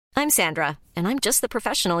I'm Sandra, and I'm just the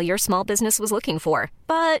professional your small business was looking for.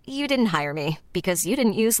 But you didn't hire me because you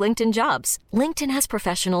didn't use LinkedIn Jobs. LinkedIn has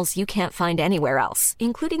professionals you can't find anywhere else,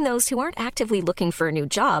 including those who aren't actively looking for a new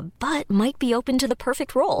job, but might be open to the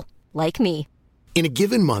perfect role, like me. In a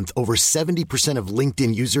given month, over 70% of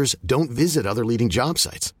LinkedIn users don't visit other leading job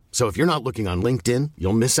sites. So if you're not looking on LinkedIn,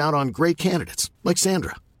 you'll miss out on great candidates like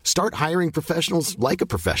Sandra. Start hiring professionals like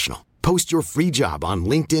a professional. Post your free job on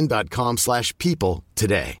linkedin.com/people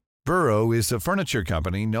today. Burrow is a furniture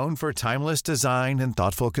company known for timeless design and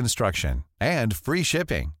thoughtful construction and free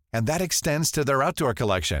shipping, and that extends to their outdoor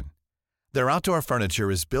collection. Their outdoor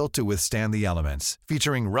furniture is built to withstand the elements,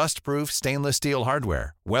 featuring rust-proof stainless steel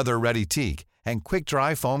hardware, weather-ready teak, and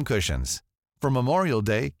quick-dry foam cushions. For Memorial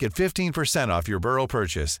Day, get 15% off your Burrow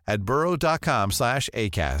purchase at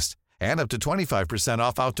burrow.com/acast and up to 25%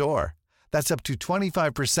 off outdoor. That's up to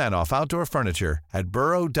 25% off outdoor furniture at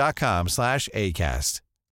burrow.com/acast.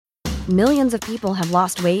 Millions of people have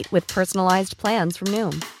lost weight with personalized plans from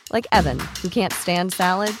Noom. Like Evan, who can't stand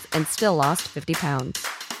salads and still lost 50 pounds.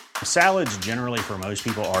 Salads generally for most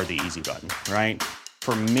people are the easy button, right?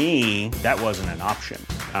 For me, that wasn't an option.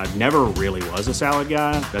 I never really was a salad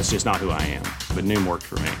guy. That's just not who I am. But Noom worked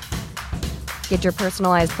for me. Get your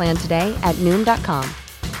personalized plan today at Noom.com.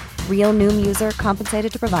 Real Noom user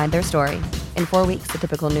compensated to provide their story. In 4 weeks, the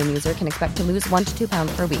typical Noom user can expect to lose 1 to 2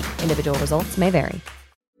 pounds per week. Individual results may vary.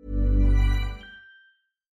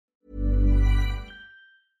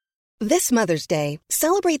 This Mother's Day,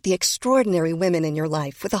 celebrate the extraordinary women in your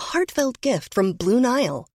life with a heartfelt gift from Blue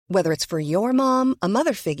Nile. Whether it's for your mom, a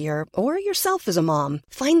mother figure, or yourself as a mom,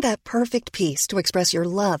 find that perfect piece to express your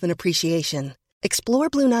love and appreciation. Explore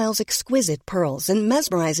Blue Nile's exquisite pearls and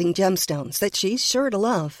mesmerizing gemstones that she's sure to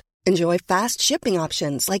love. Enjoy fast shipping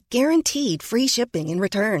options like guaranteed free shipping and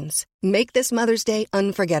returns. Make this Mother's Day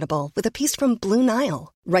unforgettable with a piece from Blue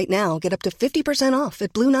Nile. Right now, get up to 50% off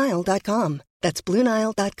at BlueNile.com. That's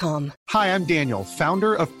BlueNile.com. Hi, I'm Daniel,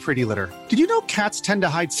 founder of Pretty Litter. Did you know cats tend to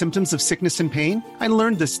hide symptoms of sickness and pain? I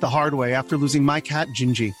learned this the hard way after losing my cat,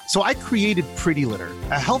 Gingy. So I created Pretty Litter,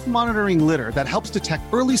 a health monitoring litter that helps detect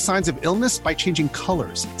early signs of illness by changing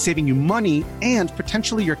colors, saving you money and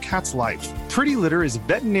potentially your cat's life. Pretty Litter is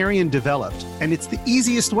veterinarian developed, and it's the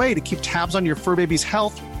easiest way to keep tabs on your fur baby's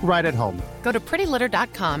health right at home. Go to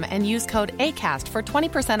prettylitter.com and use code ACAST for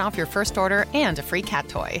 20% off your first order and a free cat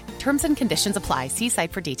toy. Terms and conditions apply. See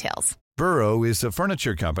site for details. Burrow is a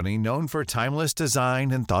furniture company known for timeless design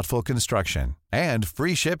and thoughtful construction and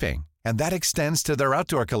free shipping, and that extends to their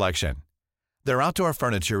outdoor collection. Their outdoor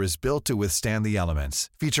furniture is built to withstand the elements,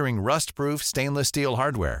 featuring rust-proof stainless steel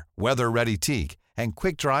hardware, weather-ready teak, and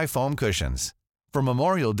quick-dry foam cushions. For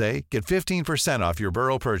Memorial Day, get 15% off your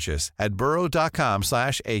Burrow purchase at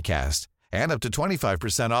burrow.com/acast and up to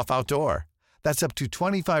 25% off outdoor. That's up to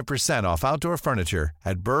 25% off outdoor furniture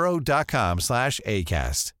at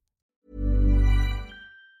burrow.com/acast.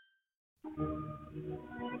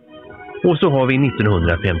 Och så har vi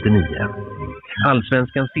 1959.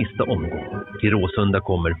 Allsvenskans sista omgång. Till Råsunda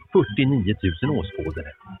kommer 49 000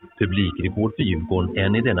 åskådare. Publikrekord för Djurgården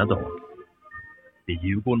än i denna dag. Det är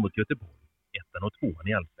Djurgården mot Göteborg, 1 och 2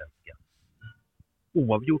 i Allsvenskan.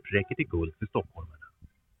 Oavgjort räcker till guld för stockholmarna.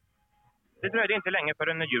 Det dröjde inte länge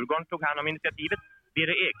förrän Djurgården tog hand om initiativet.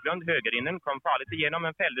 Birre Eklund, högerinnen, kom farligt igenom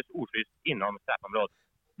men fälldes oschysst inom straffområdet.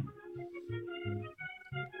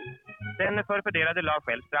 Sen förfördelade Lars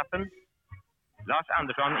själv straffen. Lars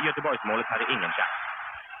Andersson i Göteborgsmålet hade ingen chans.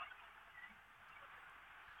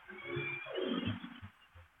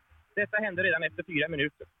 Detta hände redan efter 4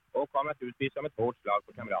 minuter och kom naturligtvis som ett hårt slag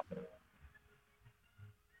på kamraterna.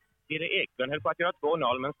 Birre Eklund höll på att göra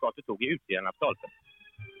 2-0 men skottet tog i utsidan av stolpen.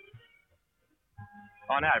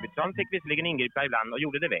 Arne Arvidsson fick visserligen ingripa ibland och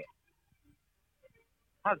gjorde det väl.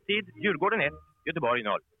 Halvtid, Djurgården 1, Göteborg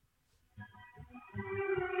 0.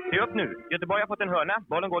 Se upp nu, Göteborg har fått en hörna.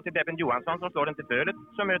 Bollen går till Deppen Johansson som slår den till Födet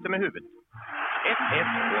som möter med huvudet.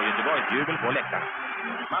 1-1 och Göteborgs jubel på läktaren.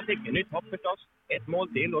 Man fick ett nytt hopp förstås. Ett mål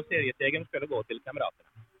till och seriesegern skulle gå till kamraterna.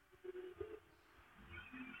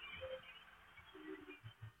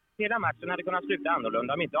 Hela matchen hade kunnat sluta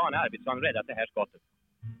annorlunda om inte Arne Arvidsson räddat det här skottet.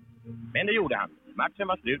 Men det gjorde han. Matchen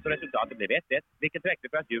var slut och resultatet blev 1-1, vilket räckte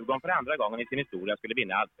för att Djurgården för andra gången i sin historia skulle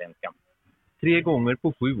vinna Allsvenskan. 3 gånger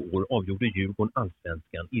på 7 år avgjorde Djurgården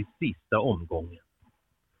Allsvenskan i sista omgången.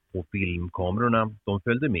 Och filmkamerorna, de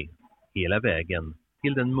följde med hela vägen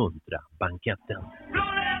till den muntra banketten.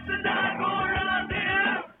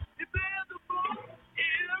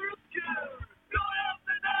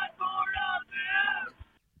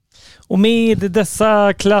 Och med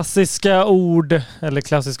dessa klassiska ord,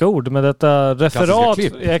 med detta referat,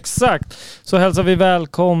 exakt, så hälsar vi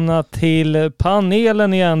välkomna till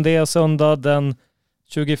panelen igen. Det är söndag den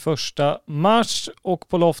 21 mars och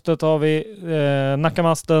på loftet har vi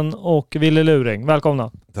Nackamasten och Ville Luring.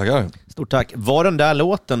 Välkomna. Tackar. Stort tack. Var den där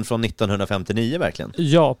låten från 1959 verkligen?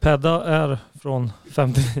 Ja, Pedda är från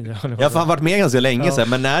 59. Jag har fan varit med ganska länge sedan,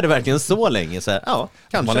 men är det verkligen så länge så här, ja,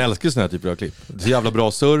 kanske. Man älskar såna här typer av klipp. Det är så jävla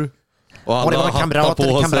bra surr. Och alla det var kamrater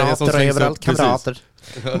överallt, kamrater.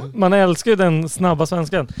 Man älskar ju den snabba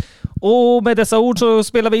svenskan. Och med dessa ord så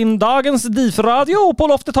spelar vi in dagens DIF-radio. Och på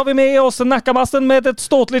loftet har vi med oss Nackamasten med ett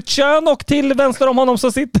ståtligt kön. Och till vänster om honom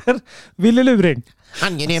så sitter Ville Luring.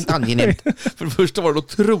 Angenämt. För det första var det en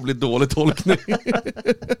otroligt dålig tolkning.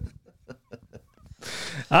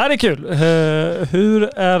 Ja, det är kul. Hur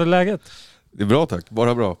är läget? Det är bra, tack.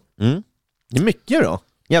 Bara bra. Det är mycket då.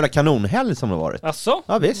 Jävla kanonhelg som det har varit. Asså?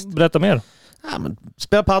 Ja, visst. Berätta mer. Ja, men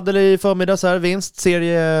spela paddel i förmiddag så här, vinst,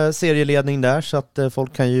 serieledning där, så att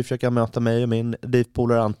folk kan ju försöka möta mig och min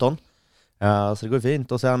DIF-polare Anton. Så det går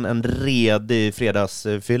fint. Och sen en redig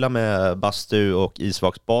fredagsfylla med bastu och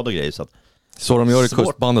isvaksbad och grejer. Så de gör i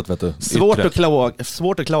kustbandet, vet du.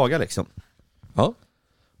 Svårt att klaga liksom. Ja.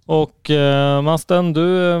 Och Masten,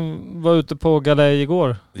 du var ute på galej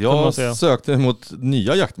igår. Jag sökte mot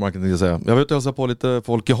nya jaktmarker, tänkte jag säga. Jag var ute och hälsade på lite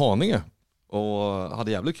folk i Haninge och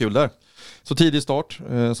hade jävligt kul där. Så tidig start,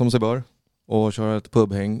 som sig bör, och köra ett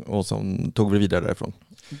pubhäng och sen tog vi vidare därifrån.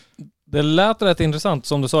 Det lät rätt intressant,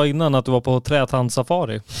 som du sa innan, att du var på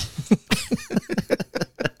trätandsafari.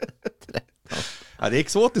 Ja, det är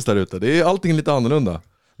exotiskt där ute. Det är allting lite annorlunda.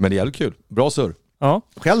 Men det är jävligt kul. Bra surr. Ja.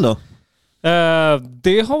 Själv då?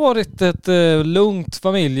 Det har varit ett lugnt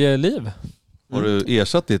familjeliv. Har du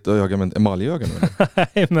ersatt ditt öga med emaljöga nu?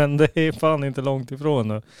 Nej, men det är fan inte långt ifrån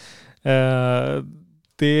nu.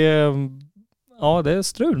 Det är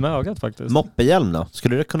strul med ögat faktiskt. Moppehjälm då?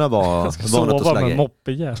 Skulle det kunna vara jag ska sova med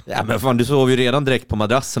moppehjälm? Ja, men fan, du sover ju redan direkt på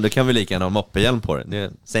madrassen. Du kan väl lika gärna ha moppehjälm på det. Det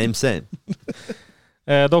är same.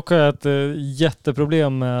 Dock har jag ett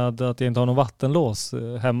jätteproblem med att jag inte har någon vattenlås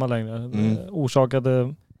hemma längre.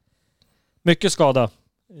 Orsakade mycket skada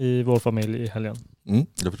i vår familj i helgen.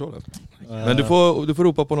 Jag förstår det. Men du får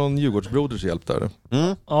ropa på någon Djurgårdsbroders hjälp där.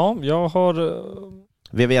 Ja, jag har...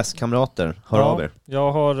 VVS-kamrater, hör av er.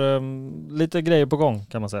 Jag har lite grejer på gång,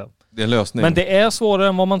 kan man säga. Det är en lösning. Men det är svårare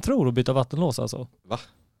än vad man tror att byta vattenlås alltså. Va?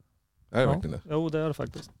 Är det verkligen det? Jo, det är det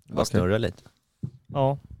faktiskt. Bara snurra lite.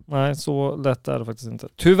 Ja, nej, så lätt är det faktiskt inte.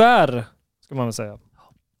 Tyvärr, ska man väl säga.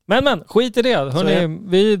 Men, skit i det. Hörrni,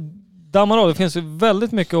 vi dammar av. Det finns ju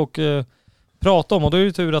väldigt mycket att prata om. Och då är det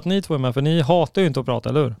ju tur att ni två är med, för ni hatar ju inte att prata,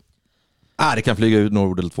 eller hur? Det kan flyga ut några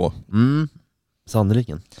ord eller två.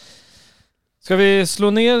 Sannoliken. Ska vi slå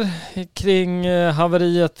ner kring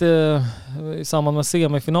haveriet i samband med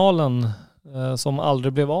semifinalen som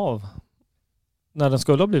aldrig blev av när den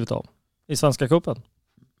skulle ha blivit av i Svenska cupen?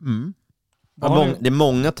 Det är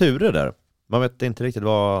många turer där. Man vet inte riktigt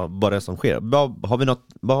vad det är som sker. Vad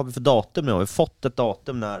har vi för datum nu? Har vi fått ett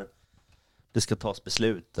datum när det ska tas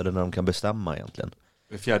beslut eller när de kan bestämma egentligen?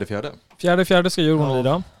 4/4 ska Djurgården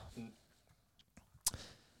lida.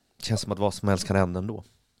 Det känns som att vad som helst kan hända ändå.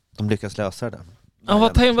 De lyckas lösa det.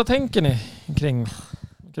 Ja, vad tänker ni kring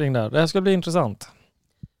det här? Det här ska bli intressant.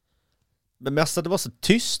 Men mest att det var så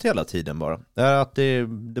tyst hela tiden bara. Att det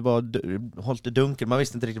var hållit det dunkelt. Man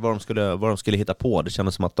visste inte riktigt vad de skulle hitta på. Det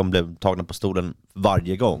kändes som att de blev tagna på stolen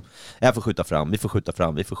varje gång. Jag får skjuta fram, vi får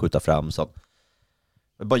skjuta fram. Så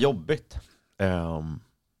det är bara jobbigt.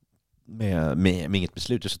 Med inget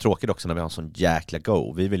beslut. Det är så tråkigt också när vi har en sån jäkla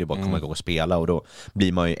go. Vi vill ju bara komma igång och spela, och då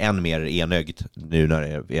blir man ju än mer enögd nu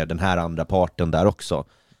när det är den här andra parten där också.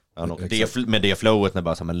 Med det flowet när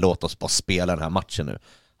bara så här, men låt oss bara spela den här matchen nu.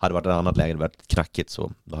 Hade det varit ett annat läge, det varit knackigt,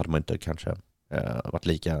 så då hade man inte kanske varit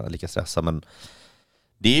lika stressad. Men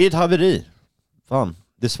det är ett haveri. Fan,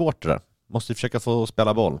 det är svårt det där. Måste försöka få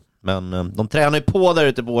spela boll. Men de tränar ju på där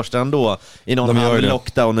ute på Årsta ändå i någon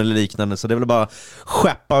lockdown eller liknande. Så det är väl bara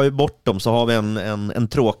skeppa bort dem, så har vi en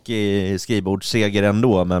tråkig skrivbordsseger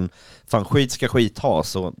ändå. Men fan, skit ska skit ha,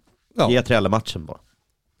 så ge matchen bara.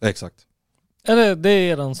 Exakt. Eller det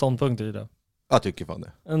är en ståndpunkt i det. Jag tycker fan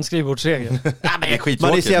det. En skrivbordsregel.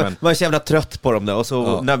 Man är så jävla trött på dem där. Och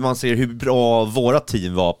så när man ser hur bra våra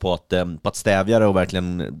team var på att stävja det och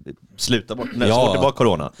verkligen sluta bort tillbaka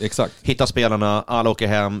corona. Exakt. Hitta spelarna, alla åker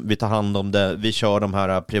hem, vi tar hand om det, vi kör de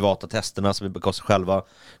här privata testerna som vi bekostar själva.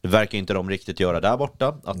 Det verkar inte de riktigt göra där borta.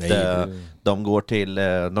 Att de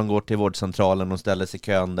går till vårdcentralen och ställer sig i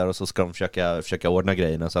kön där, och så ska de försöka ordna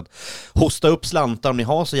grejerna. Så att hosta upp slantar om ni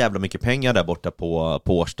har så jävla mycket pengar där borta på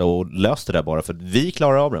Årsta, och lös det där bara, för vi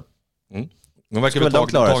klarar av det. De verkar väl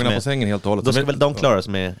tagna på sängen helt och hållet. Då ska väl de klara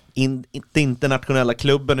sig med internationella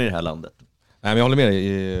klubben i det här landet. Nej, men jag håller med dig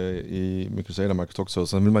i mycket du säger där, Marcus, också.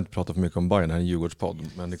 Sen vill man inte prata för mycket om Bayern här i Djurgårdspodd.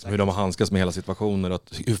 Men liksom hur de har handskas med hela situationen,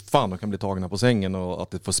 hur fan de kan bli tagna på sängen och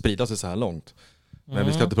att det får sprida sig så här långt. Men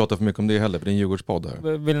vi ska inte prata för mycket om det heller, för det är en Djurgårdspodd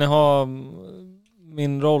här. Vill ni ha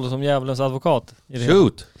min roll som djävulens advokat?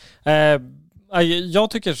 Shoot! Jag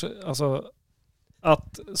tycker alltså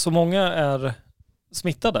att så många är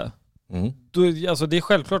smittade. Alltså det är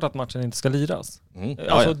självklart att matchen inte ska liras.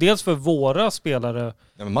 Dels för våra spelare.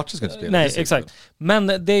 Ja, men matchen ska inte spelas. Nej, exakt. Men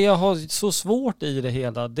det jag har så svårt i det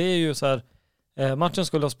hela, det är ju så här, matchen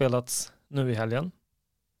skulle ha spelats nu i helgen.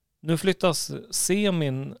 Nu flyttas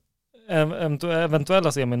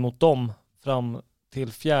eventuella semin mot dem fram till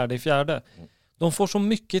 4/4. De får så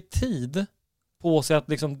mycket tid på sig att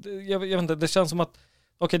liksom, jag vet inte, det känns som att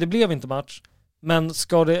okej, det blev inte match, men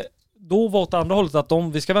ska det då vara åt andra hållet att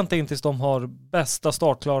vi ska vänta in tills de har bästa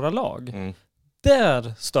startklara lag.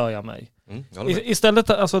 Där stör jag mig. Istället,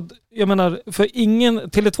 alltså, jag menar, för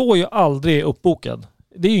Tele2 är ju aldrig uppbokad.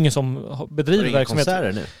 Det är ju ingen som bedriver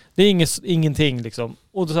verksamhet. Det är ingenting liksom.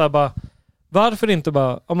 Och då så här bara, varför inte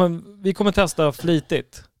bara, vi kommer testa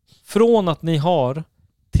flitigt. Från att ni har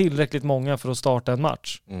tillräckligt många för att starta en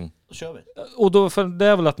match. Då kör vi. Och då, för det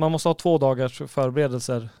är väl att man måste ha 2 dagars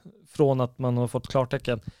förberedelser från att man har fått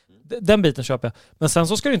klartecken. Den biten köper jag. Men sen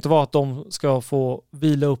så ska det inte vara att de ska få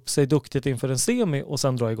vila upp sig duktigt inför en semi och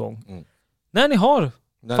sen dra igång. När ni har,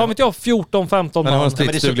 fan vet jag, 14-15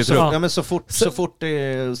 man. Men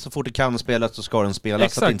så fort det kan spelas så ska den spelas.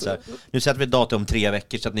 Exakt. Att inte så här, nu sätter vi datum om 3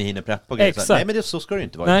 veckor så att ni hinner preppa. Exakt. Nej, men så ska det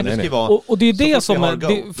inte vara. Nej. Det ska vara och det är det som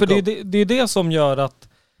det är det som gör att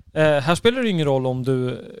här spelar det ingen roll om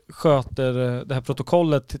du sköter det här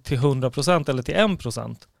protokollet till 100% eller till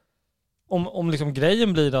 1%. Om liksom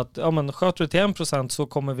grejen blir att sköter du till 1% så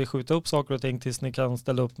kommer vi skjuta upp saker och ting tills ni kan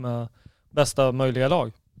ställa upp med bästa möjliga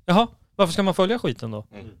lag. Jaha, varför ska man följa skiten då?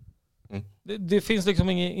 Det finns liksom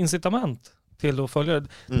inget incitament till att följa det.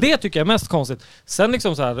 Det tycker jag är mest konstigt. Sen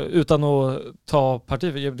liksom så här, utan att ta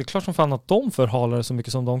parti, det är klart som fan att de förhalar det så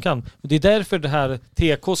mycket som de kan. Det är därför det här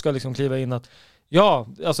TK ska liksom kliva in att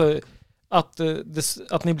alltså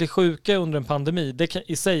att ni blir sjuka under en pandemi, det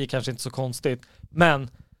i sig är kanske inte så konstigt. Men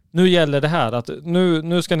nu gäller det här att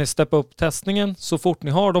nu ska ni steppa upp testningen så fort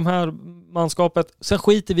ni har de här manskapet. Sen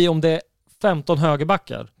skiter vi om det är 15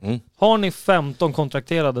 högerbackar. Har ni 15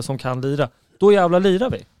 kontrakterade som kan lira, då jävla lirar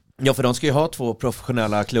vi. Ja, för de ska ju ha 2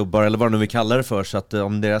 professionella klubbar eller vad nu vi kallar det för, så att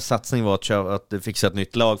om deras satsning var att fixa ett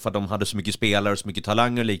nytt lag för att de hade så mycket spelare och så mycket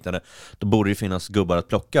talanger och liknande, då borde det finnas gubbar att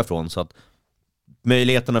plocka från, så att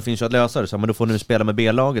möjligheterna finns ju att lösa det. Så men då får nu spela med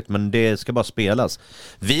B-laget, men det ska bara spelas.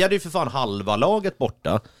 Vi hade ju för fan halva laget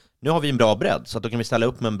borta. Nu har vi en bra bredd, så att då kan vi ställa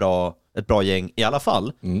upp med ett bra gäng i alla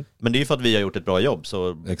fall. Men det är ju för att vi har gjort ett bra jobb,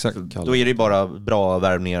 så då är det ju bara bra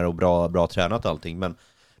värvningar och bra tränat allting.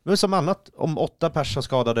 Men som annat, om 8 personer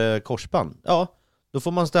skadade korsband, då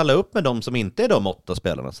får man ställa upp med dem som inte är de 8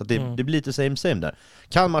 spelarna. Så det blir lite same där.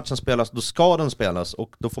 Kan matchen spelas, då ska den spelas,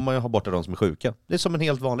 och då får man ju ha borta de som är sjuka. Det är som en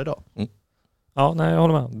helt vanlig dag. Ja, nej, jag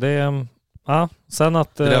håller med. Det sen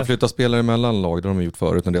att det där flyttar spelare mellan lag, det har de gjort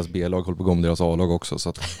förut när deras B-lag håller på att gå om deras A-lag också, så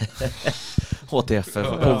att HTF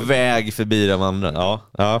på väg förbi de andra.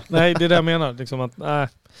 Ja. Nej, det är det jag menar liksom att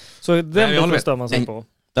så den biten stör man sig på.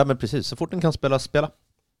 Ja, men precis, så fort den kan spela.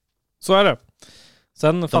 Så är det.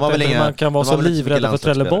 Sen fattar jag inte hur man kan vara så livrädd för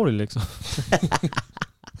Trelleborg liksom.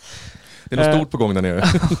 Det är något stort på gång där nere.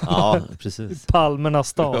 Ja, precis. Palmernas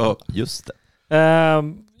stad. Ja, just det.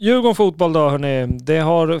 Djurgården fotboll då, hörni. Det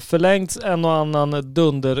har förlängts en och annan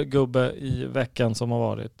dundergubbe i veckan som har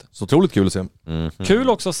varit. Så otroligt kul att se. Kul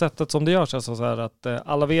också sättet som det görs. Alltså så här att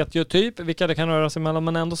alla vet ju typ vilka det kan röra sig mellan,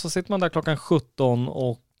 men ändå så sitter man där klockan 17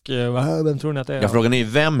 och vem tror ni att det är? Jag frågar ni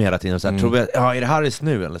vem hela tiden så här, tror vi, är det Harris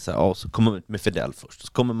nu eller så här, så kommer man ut med Fidel först,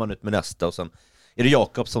 så kommer man ut med nästa, och sen är det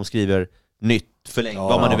Jakob som skriver nytt förlängt,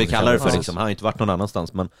 vad man nu vill kalla det för liksom. Han har inte varit någon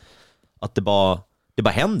annanstans, men att det bara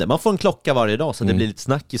händer. Man får en klocka varje dag, så det blir lite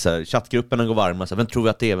snackis här. Chattgrupperna går varma, så vem tror vi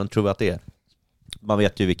att det är? Man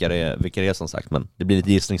vet ju vilka det är som sagt, men det blir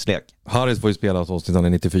lite gissningslek. Harris får ju spela hos oss tills han är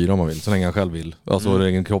 94 om man vill, så länge han själv vill. Alltså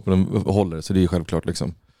egen kroppen håller, så det är ju självklart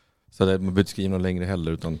liksom. Så det behöver inte skriva någon längre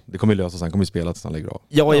heller, utan det kommer ju lösa sig, han kommer ju spela tills han lägger av.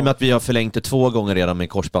 Ja, i och med att vi har förlängt det 2 gånger redan med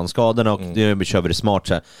korsbandsskadorna, och nu kör vi det smart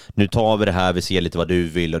så här. Nu tar vi det här, vi ser lite vad du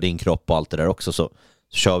vill och din kropp och allt det där också, så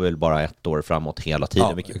kör vi väl bara 1 år framåt hela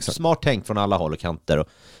tiden. Smart tänk från alla håll och kanter, och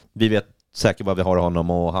vi vet säkert vad vi har honom,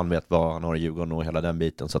 och han vet vad han har i Djurgården och hela den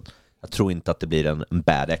biten, så att jag tror inte att det blir en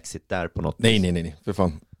bad exit där på något Nej, för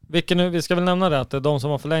fan. Vi ska väl nämna det att de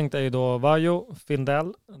som har förlängt är ju då Vajo,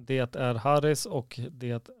 Findell, det är Harris och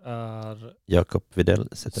det är Jakob Widell.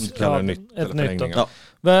 Ett nytt.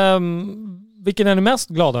 Ja. Vilken är ni mest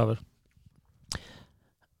glada över?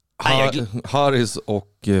 Harris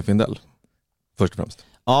och Findell först och främst.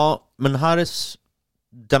 Ja, men Harris,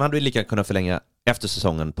 den hade vi lika kunnat förlänga efter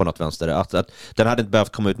säsongen på något vänster. Att den hade inte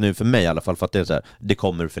behövt komma ut nu för mig i alla fall, för att det är så här, det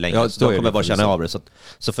kommer förlängas. Ja, då kommer jag bara känna av det.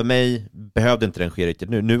 Så för mig behövde inte den ske riktigt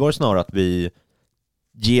nu. Nu var det snarare att vi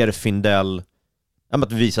ger Findell,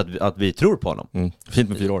 att vi visar att vi tror på honom. Fint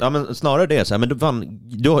med 4 år. Ja, men snarare det så här, men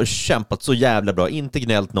du har kämpat så jävla bra, inte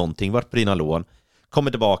gnällt någonting, varit på dina lån,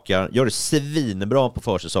 kommer tillbaka, gör det svinbra på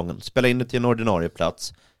försäsongen, spela in det till en ordinarie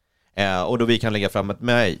plats. Och då vi kan lägga fram att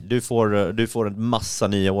nej, du får en massa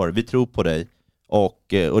 9 år, vi tror på dig, och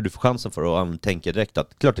du får chansen för att tänka direkt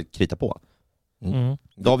att klart att krita på.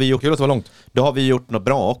 Då har vi gjort, kul att det var långt. Då har vi gjort något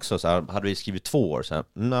bra också så här, hade vi skrivit 2 år så här,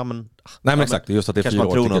 nej men exakt, just att det är 4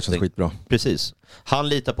 år tycker jag känns skitbra. Precis. Han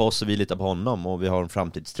litar på oss och vi litar på honom, och vi har en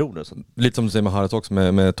framtidstro nu, så. Lite som du säger med Harris också,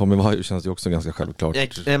 med Tommy Vajo känns det också ganska självklart.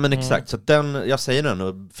 Men exakt, så jag säger den,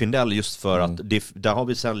 och Findell just för att där har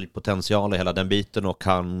vi sen potential i hela den biten, och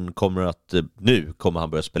han kommer nu kommer han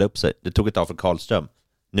börja spela upp sig. Det tog ett av för Karlström.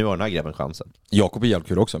 Nu har den här grabben chansen. Jakob är jävligt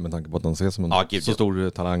kul också, med tanke på att han ses som en så stor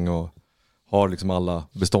talang och har liksom alla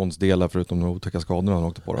beståndsdelar förutom de otäcka skadorna han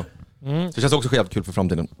åkte på då. Det känns också jävligt kul för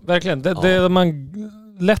framtiden. Verkligen. Det man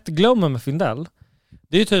lätt glömmer med Findell,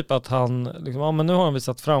 det är ju typ att han liksom, men nu har han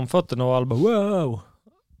visat framfötterna och alla bara wow.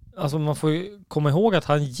 Alltså man får ju komma ihåg att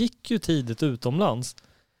han gick ju tidigt utomlands.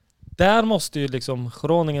 Där måste ju liksom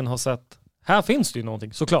Groningen ha sett, här finns det ju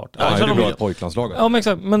någonting, såklart. Ja, det är bra pojklandslaget. Ja, men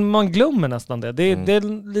exakt. Men man glömmer nästan det. Det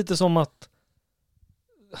är lite som att,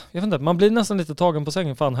 jag vet inte, man blir nästan lite tagen på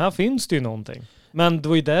sängen. Fan, här finns det ju någonting. Men det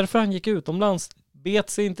var ju därför han gick utomlands. Bet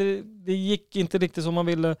sig inte, det gick inte riktigt som man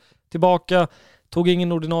ville. Tillbaka, tog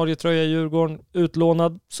ingen ordinarie tröja i Djurgården,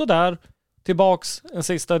 utlånad, sådär. Tillbaks en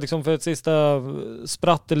sista, liksom för ett sista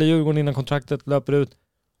spratt eller Djurgården innan kontraktet löper ut.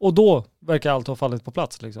 Och då verkar allt ha fallit på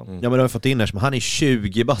plats liksom. Ja, men de har fått in här som han är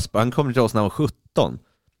 20 bast. Han kommer till oss när han var 17.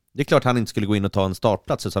 Det är klart han inte skulle gå in och ta en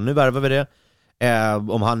startplats, så nu värvar vi det.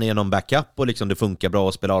 Om han är någon backup och liksom det funkar bra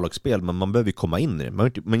att spela A-lagsspel, men man behöver ju komma in i det.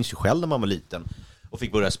 Man minns ju själv när man var liten och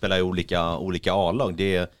fick börja spela i olika A-lag.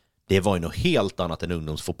 Det var ju något helt annat än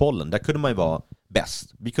ungdomsfotbollen. Där kunde man ju vara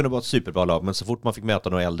bäst. Vi kunde vara ett superbra lag, men så fort man fick möta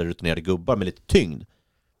några äldre rutinerade gubbar med lite tyngd,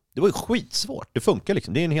 det var ju skitsvårt. Det funkar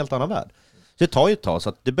liksom. Det är en helt annan värld. Så det tar ju ett tag, så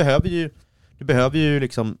att det behöver ju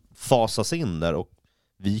liksom fasas in där, och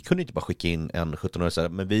vi kunde inte bara skicka in en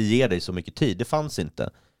 17-åring, men vi ger dig så mycket tid. Det fanns inte.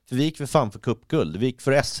 För vi gick för fan för cupguld, vi gick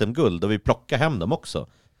för SM-guld och vi plockade hem dem också.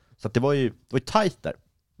 Så att det var ju tajt där.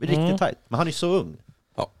 Det var riktigt tajt. Men han är så ung.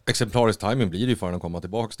 Ja, exemplarisk timing blir det ju för att komma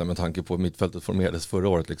tillbaka där, med tanke på mittfältet formerades förra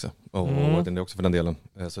året liksom. Och det är också för den delen.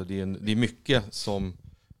 Så det är mycket som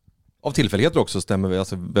av tillfälligheter också stämmer,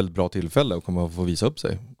 alltså väldigt bra tillfälle och kommer att få visa upp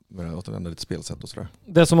sig med att använda lite spelsätt och sådär.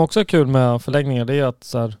 Det som också är kul med förlängningar, det är att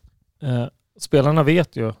så här, spelarna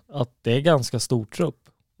vet ju att det är ganska stor trupp,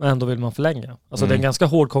 men ändå vill man förlänga. Alltså det är en ganska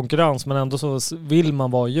hård konkurrens, men ändå så vill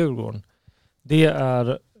man vara i Djurgården. Det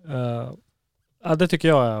är det tycker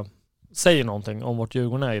jag säger någonting om vart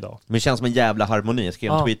Djurgården är idag. Men det känns som en jävla harmoni. Jag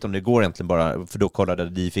skrev en tweet om det går egentligen bara, för då kollade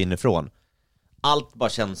DIF inifrån. Allt bara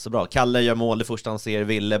känns så bra. Kalle gör mål, det första han ser,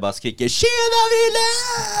 Ville bara skriker "Tjena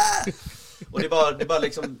Ville!" Och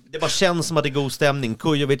det bara känns som att det är god stämning.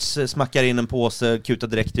 Kujovic smackar in en påse, kutar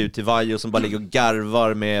direkt ut till Vajo som bara ligger och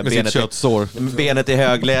garvar med benet i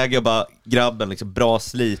högläge och bara grabben liksom bra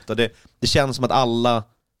slit, och det känns som att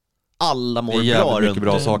alla mår bra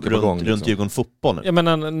runt Djurgården fotboll. Jag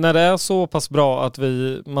menar, när det är så pass bra att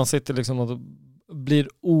man sitter liksom och blir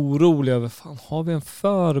orolig över, fan, har vi en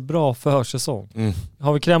för bra försäsong?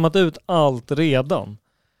 Har vi krämat ut allt redan?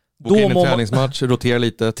 Boka in en träningsmatch, rotera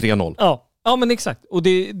lite, 3-0. Ja, men exakt. Och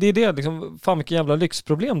det är det liksom, fan vilken jävla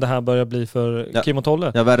lyxproblem det här börjar bli för Kim och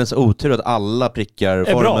Tolle. Ja, världens otur att alla prickar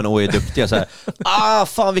formen och är duktiga så här.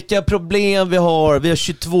 Fan vilka problem vi har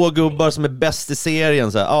 22 gubbar som är bäst i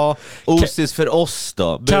serien så här. Osis för oss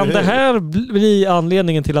då. Kan det här bli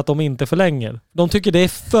anledningen till att de inte förlänger? De tycker det är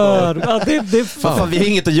för... det är fan, vi har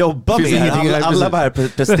inget att jobba med. Alla bara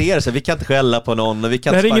presterar så vi kan inte skälla på någon. Vi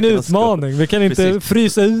kan det är ingen utmaning. Vi kan inte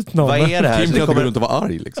frysa ut någon. Vad är det här? Kim kommer runt och vara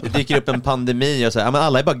arg liksom. Det dyker upp en pandemi och så här, men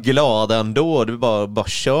alla är bara glada ändå. Du bara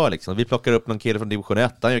kör liksom. Vi plockar upp någon kille från division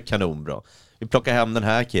 1, han gör kanonbra. Vi plockar hem den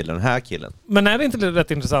här killen. Men är det inte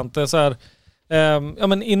rätt intressant? Det är så här, Ja,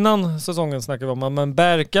 men innan säsongen snackade vi om men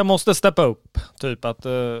Berka måste steppa upp. Typ att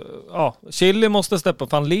Chili måste steppa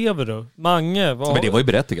upp. Han lever då. Mange. Men det var ju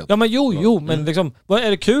berättigat. Ja, men jo. Men liksom, är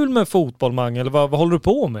det kul med fotboll, Mange? Eller vad håller du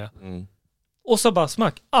på med? Och så bara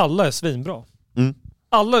smack. Alla är svinbra.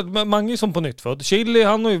 Alla, Mange som på nytt född. Chili,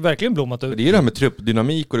 han har ju verkligen blommat ut. Men det är ju det här med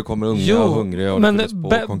truppdynamik och det kommer unga och hungriga. Och men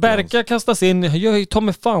Berka kastas in, jag tar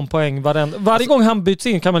med fan poäng varje gång han byts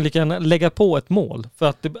in kan man lika gärna lägga på ett mål. För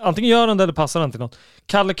att antingen gör han det eller passar han till något.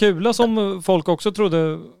 Kalle Kula som folk också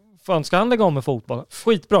trodde, fan ska han lägga om med fotboll?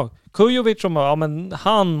 Skitbra. Kujovic som, men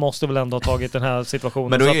han måste väl ändå ha tagit den här situationen.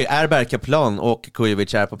 Men då är Berka plan och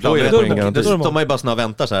Kujovic är på plan. Då står man ju bara snart och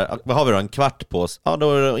väntar så här. Vad har vi då? En kvart på oss? Ja,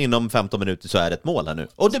 då inom 15 minuter så är det ett mål här nu.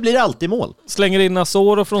 Och det blir alltid mål. Slänger in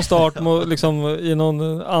Asoro från start liksom, i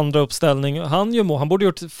någon andra uppställning. Han gör mål. Han borde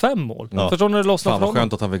gjort 5 mål. Ja. Förstår ni det lossnar från? Fan vad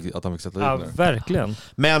skönt att han fick sätta ut det. Ja, verkligen.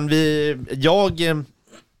 Men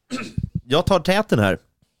jag tar täten här.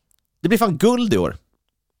 Det blir fan guld i år.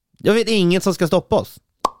 Jag vet inget som ska stoppa oss.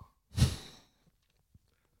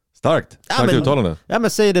 Starkt uttalande. Ja, men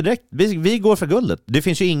säg det direkt. Vi går för guldet. Det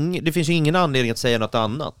finns ju ingen anledning att säga något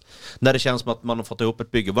annat. När det känns som att man har fått ihop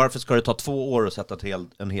ett bygge. Varför ska det ta 2 år att sätta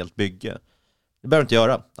en helt bygge? Det behöver inte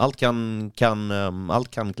göra. Allt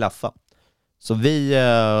kan klaffa. Så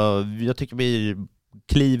jag tycker vi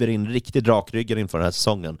kliver in riktigt rakryggar inför den här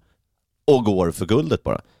säsongen. Och går för guldet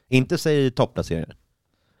bara. Inte säg toppplaceringar.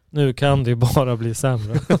 Nu kan det ju bara bli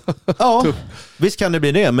sämre. Ja, visst kan det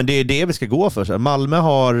bli det, men det är det vi ska gå för. Malmö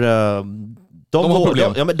har... De har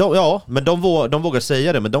problem. Men de vågar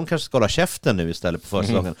säga det, men de kanske ska hålla käften nu istället på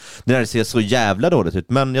försäsongen. När det ser så jävla dåligt ut.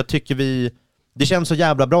 Men jag tycker det känns så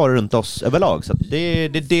jävla bra runt oss överlag, så det är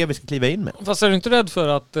det vi ska kliva in med. Fast är du inte rädd för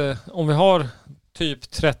att om vi har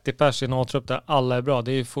typ 30 pers i en A-trupp där alla är bra,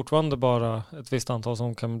 det är ju fortfarande bara ett visst antal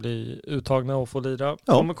som kan bli uttagna och få lira.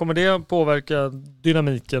 Ja. Kommer det påverka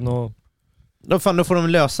dynamiken? Och... Då får de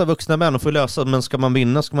lösa, vuxna män och får lösa, men ska man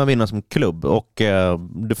vinna som klubb, och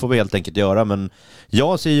det får vi helt enkelt göra. Men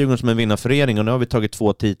jag ser Djurgården som en vinnarförening, och nu har vi tagit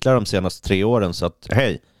 2 titlar de senaste 3 åren, så att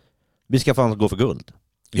hej, vi ska fan gå för guld.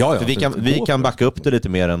 Ja, för vi kan backa upp det lite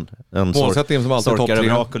mer än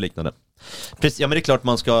Sorkar och liknande. Precis, ja, men det är klart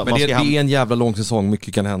man ska... Men det är en jävla lång säsong,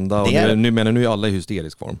 mycket kan hända. Och nu är alla i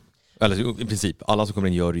hysterisk form. Eller i princip, alla som kommer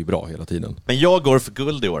in gör det ju bra hela tiden. Men jag går för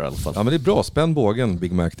guld i år i alla fall. Ja, men det är bra, spänn bågen,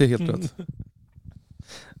 Big Mac, det är helt rätt.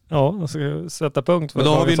 Ja, jag ska sätta punkt för. Men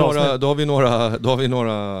då har vi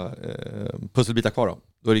några pusselbitar kvar då.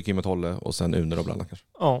 Då är det Kim och Tolle och sen Uner och Blanda kanske.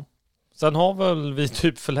 Ja. Sen har väl vi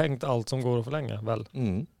typ förlängt allt som går att förlänga, väl?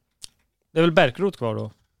 Det är väl Bärkroth kvar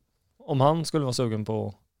då? Om han skulle vara sugen på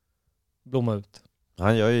att blomma ut.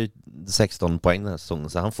 Han gör ju 16 poäng den här säsongen,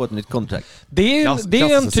 så han får ett nytt kontrakt. Det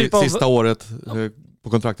är en typ av... Sista året på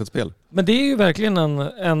kontraktets spel. Men det är ju verkligen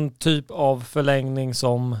en typ av förlängning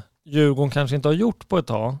som Djurgården kanske inte har gjort på ett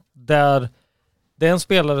tag. Där det är en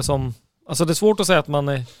spelare som... Alltså det är svårt att säga att man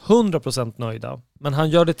är 100% nöjda. Men han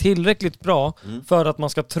gör det tillräckligt bra för att man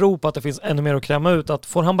ska tro på att det finns ännu mer att kräma ut. Att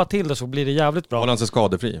får han bara till det så blir det jävligt bra. Håller han sig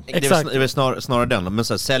skadefri. Exakt. Det är väl snarare den. Men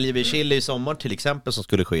så här, säljer vi Chile i sommar till exempel som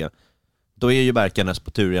skulle ske, då är ju Berka näst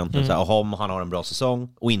på tur egentligen. Så här, om han har en bra säsong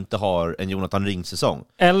och inte har en Jonathan Ring-säsong.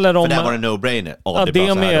 Eller om... För där var det no-brainer.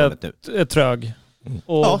 Det är trög.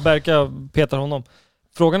 Och Berka petar honom.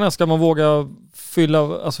 Frågan är, ska man våga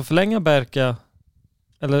förlänga Berka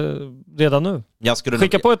eller redan nu?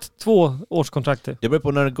 Skicka på ett 2-årskontrakt till. Det beror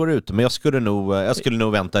på när det går ut, men jag skulle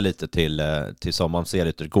nog vänta lite till sommaren, se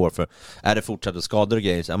lite hur det går. För är det fortsatta skador och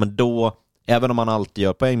grejer, ja, men då, även om man alltid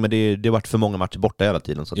gör poäng, men det har varit för många matcher borta hela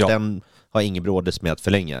tiden, så den har ingen brådes med att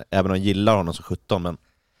förlänga. Även om jag gillar honom som 17, men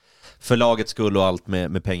för lagets skull och allt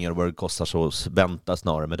med pengar och vad det kostar, så vänta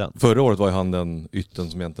snarare med den. Förra året var ju han den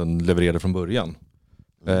ytten som egentligen levererade från början.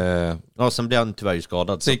 Sen blev han tyvärr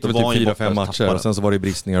skadad. Så gick det typ 4-5 matcher och sen så var det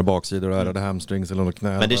bristningar, baksidor och ärrade hamstrings eller något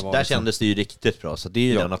knä. Men där kändes det ju riktigt bra. Så det är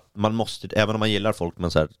ju den att man måste, även om man gillar folk,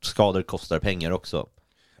 men så här, skador kostar pengar också.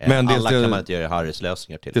 Men alla kan man inte göra Harrys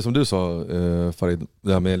lösningar till. Det som du sa, Farid,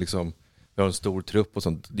 det här med liksom, vi har en stor trupp och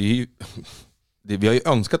sånt. Det är ju... Vi har ju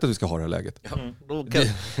önskat att vi ska ha det här läget.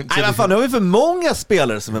 Nej, vad fan, nu har vi för många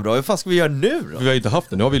spelare som är bra. Vad fan ska vi göra nu då? Vi har inte haft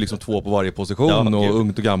det. Nu har vi liksom 2 på varje position och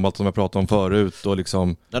ungt och gammalt som jag pratade om förut. Och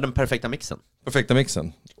liksom... Ja, den perfekta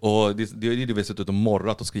mixen. Och det vi sett ut och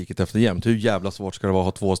morrat och skrikit efter jämt. Hur jävla svårt ska det vara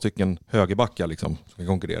att ha 2 stycken högerbackar liksom, som kan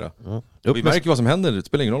konkurrera? Vi märker vad som händer. Det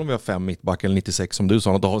spelar ingen roll om vi har 5 mittbackar eller 96 som du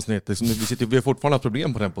sa något avsnitt. Vi har fortfarande ett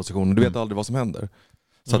problem på den positionen. Du vet aldrig vad som händer.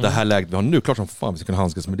 Så att det här läget vi har nu, klart som fan vi ska kunna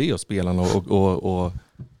handskas med det och spelarna och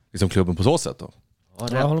liksom klubben på så sätt då.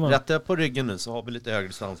 Rätta på ryggen nu så har vi lite högre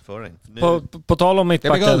distansföring. På tal om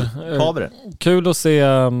mittbackar. Kul att se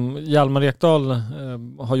Hjalmar Ekdal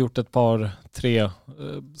har gjort ett par 3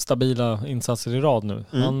 stabila insatser i rad nu.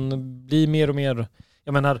 Han blir mer och mer,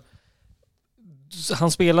 jag menar,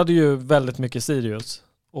 han spelade ju väldigt mycket Sirius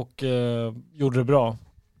och gjorde det bra.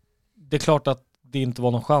 Det är klart att det inte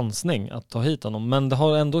var någon chansning att ta hit honom, men det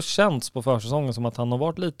har ändå känts på försäsongen som att han har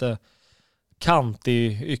varit lite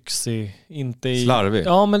kantig, yxig, slarvig.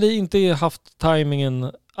 Ja, men det är inte haft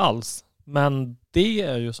tajmingen alls. Men det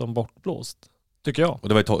är ju som bortblåst, tycker jag. Och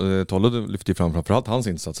det var Tolle lyfte fram framförallt hans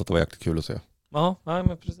insats, att det var jäkligt kul att se. Ja, nej,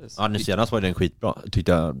 men precis. Ja, nu senast var den skitbra. Jag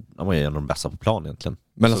tyckte han var en av de bästa på plan egentligen.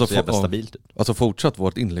 Men så alltså stabilt ut. Alltså fortsatt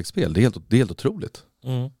vårt inläggsspel, det är helt otroligt.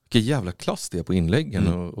 Vilken jävla klass det är på inläggen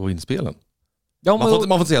och inspelen. Ja, man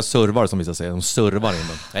får inte säga servar som vissa säger, de servar in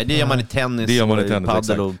dem. Nej, det gör man i tennis, det gör man i tennis,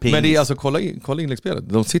 paddel och ping. Men det är alltså, kolla inläggsspelet,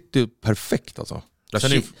 de sitter ju perfekt alltså.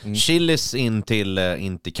 Chilis in till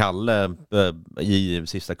Kalle i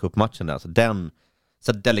sista cupmatchen där, alltså den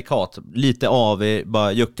så delikat, lite avig,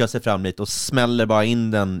 bara juckar sig fram lite och smäller bara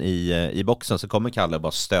in den i boxen, så kommer Kalle och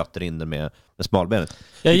bara stöter in den med smalbenet.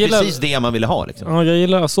 Det är precis det man ville ha liksom. Ja, jag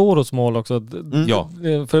gillar Azoros mål också. Ja.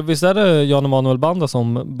 För visst är det Jan Emanuel Banda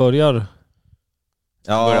som börjar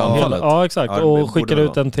anfallet? Ja, exakt. Ja, och skickar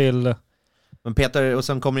ut den till... Men Peter, och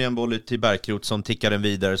sen kommer en boll ut till Bergkrot som tickar den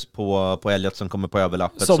vidare på Elliot som kommer på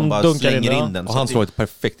överlappet som bara slänger in den. Och han slår ett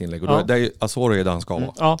perfekt inlägg. Och det är Azoro är där han ska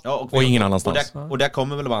vara. Ja. Och ingen annanstans. Och där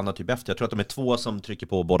kommer väl Vanna typ efter. Jag tror att de är 2 som trycker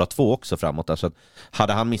på båda 2 också framåt där. Så att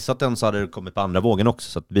hade han missat den så hade det kommit på andra vågen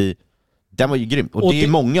också. Så att den var ju grym. Och det är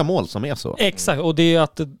många mål som är så. Exakt, och det är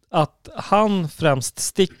att han främst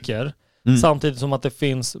sticker samtidigt som att det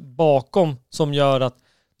finns bakom som gör att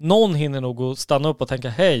någon hinner nog stanna upp och tänka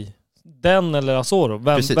hej, den eller Azoro,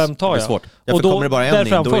 vem tar jag? Det är svårt. Ja, och då kommer det bara en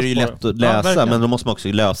in, då är det ju lätt att läsa, men då måste man också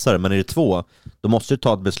lösa det. Men är det 2, då måste du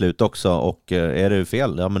ta ett beslut också, och är det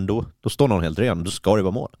fel, ja men då står någon helt ren, då ska det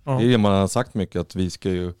vara mål. Det är ju man har sagt mycket, att vi ska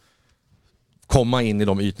ju komma in i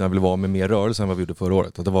de ytorna vi vill vara med mer rörelse än vad vi gjorde förra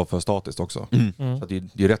året. Att det var för statiskt också. Så att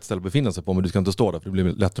det är rätt ställe att befinna sig på, men du ska inte stå där för det blir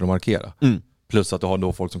lättare att markera. Plus att du har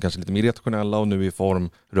då folk som kanske är lite mer irrationella och nu i form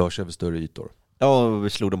rör sig över större ytor. Ja, vi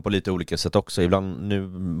slog dem på lite olika sätt också. Ibland, nu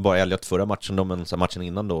var Elliot förra matchen då, men matchen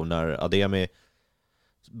innan då, när Ademi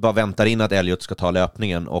bara väntar in att Elliot ska ta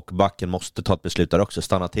löpningen och backen måste ta ett beslut där också,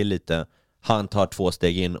 stanna till lite. Han tar 2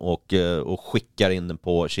 steg in och skickar in den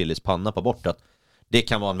på Chilis panna på bortat. Det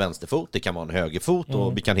kan vara en vänsterfot, det kan vara en högerfot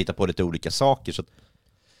och vi kan hitta på lite olika saker. Så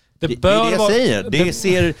det är det jag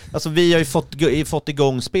säger. Alltså, vi har ju fått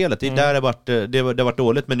igång spelet. Det är där det har varit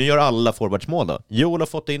dåligt, men nu gör alla forwardsmål då. Joel har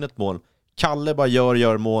fått in ett mål. Kalle bara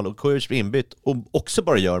gör mål och Kujovic blir inbytt och också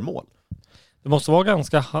bara gör mål. Det måste vara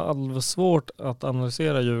ganska halvsvårt att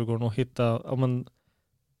analysera Djurgården och hitta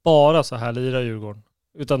bara så här lirar Djurgården.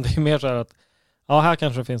 Utan det är mer så här att här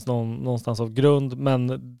kanske det finns någonstans av grund,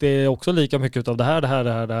 men det är också lika mycket av det här.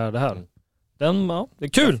 Det är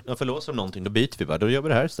kul. Jag förlåser om någonting, då byter vi bara. Då gör vi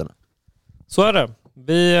det här istället. Så är det.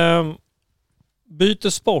 Vi byter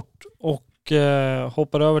sport och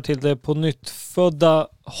hoppar över till det på nytt födda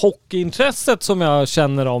hockeyintresset som jag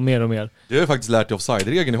känner av mer och mer. Du har ju faktiskt lärt dig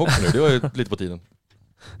offside-regeln i hockey nu. Det var ju lite på tiden.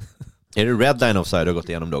 Är det red line offside du har gått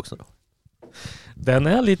igenom det också då? Den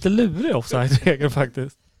är lite lurig, offside-regeln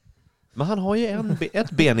faktiskt. Men han har ju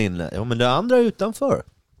ett ben inne. Ja, men det andra är utanför.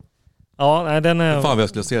 Ja, nej, den är... Fan vad jag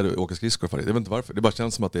skulle se dig åka skridskor för det. Jag vet inte varför. Det bara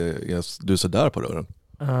känns som att du är så där på rören.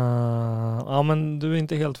 Ja, men du är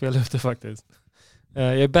inte helt fel ute faktiskt.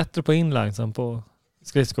 Jag är bättre på inlines än på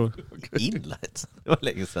skridskor. Inlines? Det var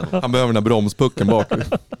länge sedan. Han behöver den här bromspucken bak.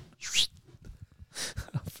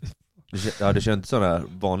 Du kör inte sådana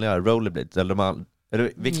vanliga rollerblades?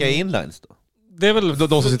 Vilka är inlines då? Det är väl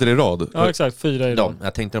de som sitter i rad. Ja, exakt, 4 i rad.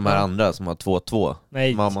 Jag tänkte de här andra som har 2-2.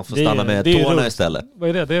 Nej, man får stanna med tårna istället. Vad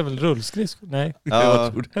är det? Det är väl rullskridskor? Nej.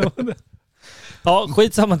 Ja. Ja,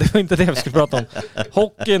 skitsamma, det var inte det vi skulle prata om.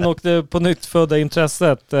 Hockeyn och det på nytt födda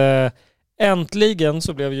intresset. Äntligen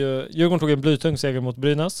så blev ju Djurgården tog en blytung seger mot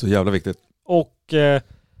Brynäs. Så jävla viktigt. Och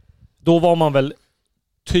då var man väl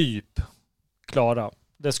typ klara.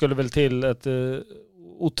 Det skulle väl till ett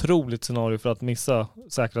otroligt scenario för att missa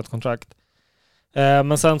säkrat kontrakt.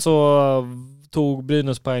 Men sen så tog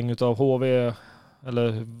Brynäs poäng utav HV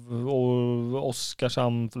eller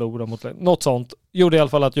Oskarshamn förlorade mot något sånt. Gjorde i alla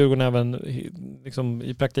fall att Djurgården även liksom,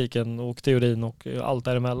 i praktiken och teorin och allt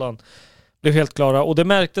däremellan blev helt klara. Och det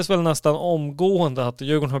märktes väl nästan omgående att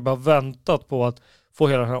Djurgården har bara väntat på att få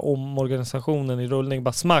hela den här omorganisationen i rullning.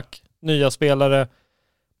 Bara smack, nya spelare.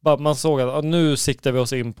 Man såg att nu siktar vi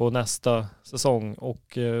oss in på nästa säsong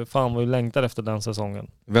och fan vad vi längtar efter den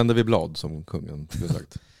säsongen. Vänder vi blad som kungen skulle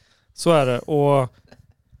sagt. Så är det, och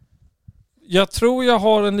jag tror jag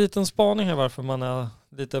har en liten spaning här varför man är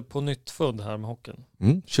lite på nytt född här med hockeyn.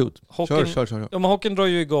 Shoot. Kör. Ja, men hockeyn drar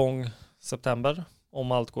ju igång september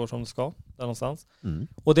om allt går som det ska, där någonstans.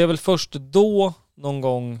 Och det är väl först då någon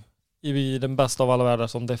gång i den bästa av alla världar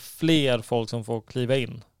som det är fler folk som får kliva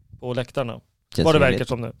in på läktarna. Vad det verkar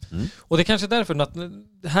som nu. Och det är kanske därför att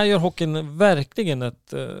här gör hockeyn verkligen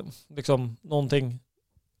ett någonting,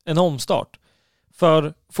 en omstart.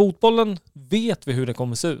 För fotbollen vet vi hur det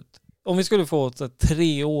kommer se ut. Om vi skulle få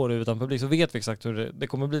 3 år utan publik så vet vi exakt hur det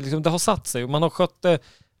kommer bli. Liksom, det har satt sig och man har skött det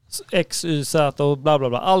X, Y, Z och bla bla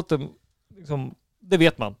bla. Allt det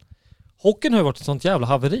vet man. Hockeyn har ju varit ett sånt jävla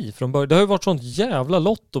haveri från början. Det har ju varit sånt jävla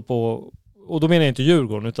lotto på, och då menar jag inte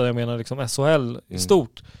Djurgården utan jag menar liksom SHL i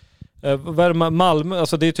stort. Malmö,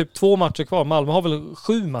 alltså det är typ 2 matcher kvar. Malmö har väl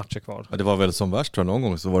 7 matcher kvar. Ja, det var väl som värst tror jag, någon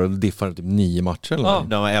gång så var det diffade typ 9 matcher eller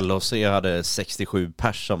ja. LHC hade 67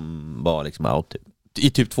 pers som var liksom out typ. I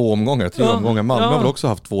typ 2 omgångar, 3 omgångar. Malmö har väl också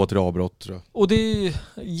haft 2-3 avbrott tror jag. Och det är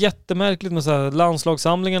jättemärkligt med så här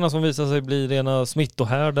landslagssamlingarna som visar sig bli rena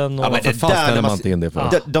smittohärden. Och men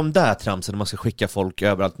de där tramsen när man ska skicka folk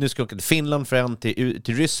överallt. Nu ska åka till Finland för en,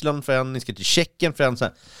 till Ryssland för en, ni ska till Tjeckien för en. Så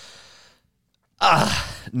här.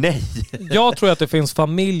 Nej. Jag tror att det finns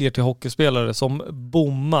familjer till hockeyspelare som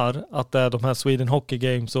bommar att det är de här Sweden Hockey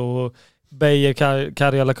Games och Beijer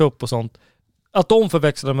Karjala Cup och sånt. Att de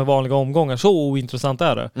förväxlar med vanliga omgångar, så ointressant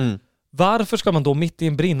är det. Varför ska man då mitt i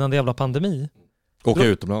en brinnande jävla pandemi åka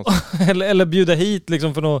utomlands? eller bjuda hit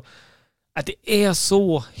liksom för något. Att det är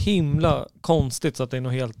så himla konstigt så att det är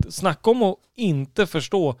något helt... Snacka om att inte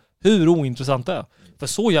förstå hur ointressant det är. För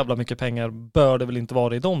så jävla mycket pengar bör det väl inte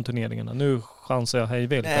vara i de turneringarna. Nu chansar jag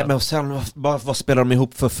hejvilt. Nej, men sen vad spelar de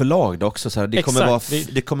ihop för förlag då också? Så här,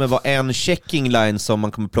 det kommer vara en checking line som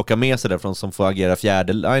man kommer plocka med sig därifrån som får agera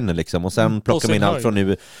fjärde line liksom. Och sen plockar man in allt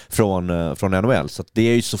från NHL. Så att det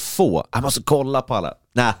är ju så få. Jag måste kolla på alla.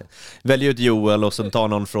 Nej, välj ut Joel och sen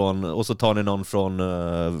tar ni någon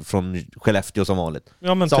från Skellefteå som vanligt.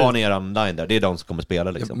 Ja, men så har ni eran line där. Det är de som kommer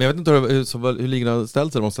spela liksom. Men jag vet inte hur ligorna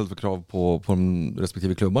ställt sig. De ställt för krav på de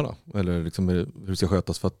respektive klubbarna. Eller liksom hur det ska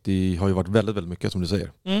skötas. För att det har ju varit väldigt, väldigt mycket som du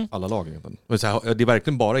säger. Alla lag egentligen. Det är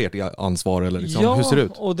verkligen bara ert ansvar eller liksom, hur ser det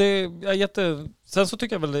ut? Och det är sen så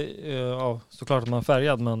tycker jag väl såklart att man är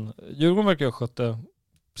färgad. Men Djurgården verkar ju sköta,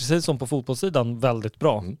 precis som på fotbollssidan, väldigt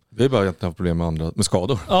bra. Vi har bara egentligen haft problem med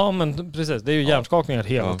skador. Ja, men precis. Det är ju hjärnskakningar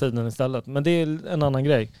hela tiden istället. Men det är en annan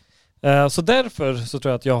grej. Så därför så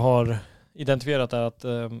tror jag att jag har identifierat det att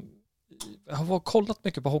jag har kollat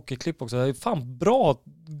mycket på hockeyklipp också. Det är fan bra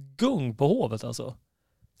gung på Hovet alltså.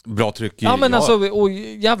 Bra tryck i... Ja, men alltså, och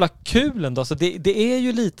jävla kul ändå. Alltså, det är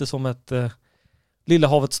ju lite som ett Lilla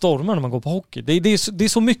havet stormar när man går på hockey. Det är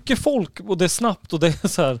så mycket folk och det är snabbt och det är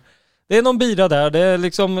så här... Det är någon bira där, det är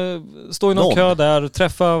liksom står i någon kö där,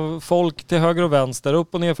 träffa folk till höger och vänster,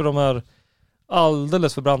 upp och ner för de här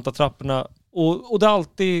alldeles för branta trapporna. Och det är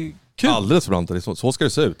alltid kul. Alldeles för branta, så ska det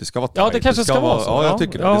se ut. Det ska vara tajt. Ja, det kanske ska vara så. Ja, jag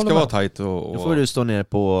tycker det. Det ska vara tajt. Och... Då får du stå ner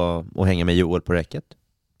på och hänga med Joel på räcket.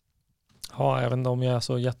 Ja, jag vet inte om jag är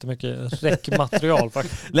så jättemycket räckmaterial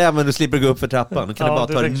faktiskt. Nej, men du slipper gå upp för trappan. Du kan bara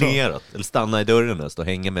ta dig neråt. Eller stanna i dörren och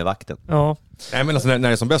hänga med vakten. Ja. Nej, men alltså, när det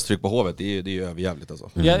är som bäst tryck på Hovet, det är ju överjävligt alltså.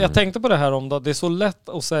 Jag tänkte på det här om då. Det är så lätt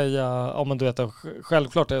att säga, ja men du vet,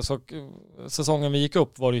 självklart det är så, säsongen vi gick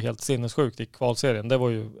upp var det ju helt sinnessjukt i kvalserien. Det var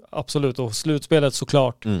ju absolut, och slutspelet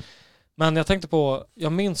såklart. Men jag tänkte på,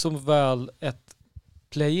 jag minns så väl ett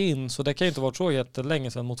play-in, så det kan ju inte vara så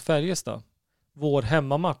jättelänge sedan mot Färjestad. Vår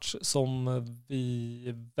hemmamatch som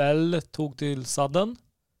vi väl tog till Sadden.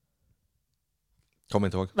 Kommer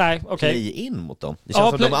inte ihåg. Nej, okej. Play-in mot dem. Det känns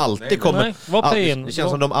som de alltid kommer... Nej, var play-in. Det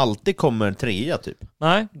känns som de alltid kommer 3 typ.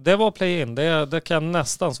 Nej, det var play-in. Det kan jag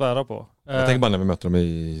nästan svära på. Jag tänker bara när vi mötte dem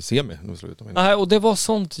i semi. Nej, och det var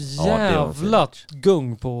sånt jävla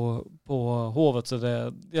gung på Hovet. Så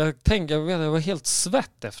jag var helt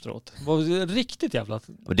svett efteråt. Det var riktigt jävla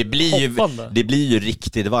och det blir ju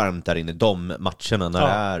riktigt varmt där inne, de matcherna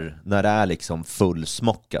när det är liksom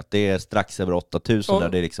fullsmockat. Det är strax över 8000 där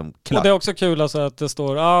det är liksom klart. Och det är också kul alltså att det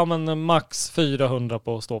står men max 400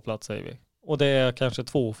 på ståplats säger vi. Och det är kanske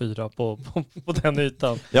 2-4 på den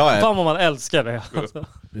ytan. Fan vad man älskar det. Alltså.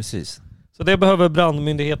 Precis. Så det behöver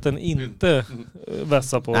brandmyndigheten inte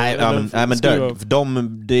vässa på. Nej,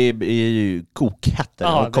 men det är ju kokhett.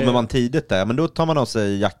 Och kommer man tidigt där, men då tar man av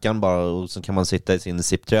sig jackan bara och så kan man sitta i sin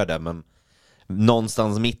sipptröja där. Men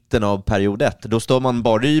någonstans mitten av period 1. Då står man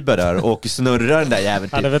bara Ryber där och snurrar den där jäveln.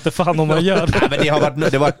 Ja, det vet inte fan om man gör. Nej, men det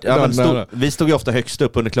har varit vi stod ju ofta högst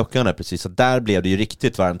upp under klockan där precis, så där blev det ju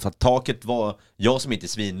riktigt varmt. För att taket var, jag som inte är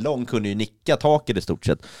svinlång kunde ju nicka taket i stort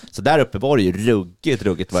sett. Så där uppe var det ju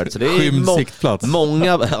ruggigt varmt. Så det är siktplats.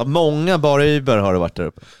 Många bara Ryber har det varit där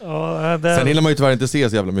uppe. Ja, sen hinner man ju tyvärr inte se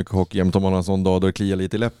så jävla mycket hockey jämt om man har en sån dag då det kliar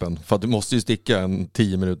lite i läppen. För att du måste ju sticka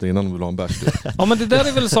 10 minuter innan du vill ha en bärs. Ja, men det där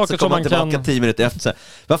är väl saker som man kan... 10 minuter efter så här,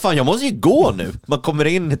 vad fan, jag måste ju gå nu. Man kommer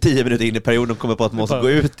in 10 minuter in i perioden och kommer på att man måste gå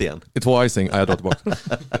ut igen. It was icing, jag drar tillbaka.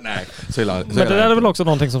 Nej, så men det där är väl också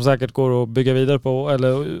någonting som säkert går att bygga vidare på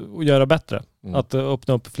eller göra bättre. Att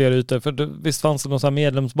öppna upp fler ytor. För visst fanns det någon sån här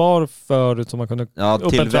medlemsbar förut som man kunde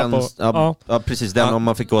till vänster. Ja, precis. Den om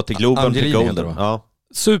man fick gå till Globen till Golden. Ja.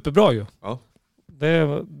 Superbra ju. Ja.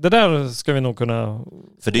 Det där ska vi nog kunna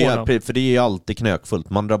för det är ju alltid knökfullt.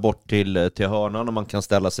 Man drar bort till hörnan och man kan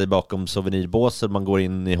ställa sig bakom souvenirbåset. Man går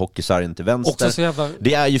in i hockeysargen till vänster.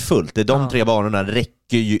 Det är ju fullt. De 3 banorna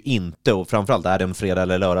räcker ju inte. Och framförallt är det en fredag-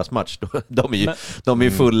 eller lördagsmatch. De är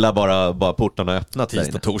ju fulla bara portarna öppnat.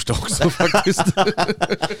 Tisdag och torsdag också faktiskt.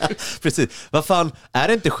 Precis. Vad fan, är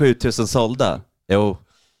det inte 7000 sålda? Jo,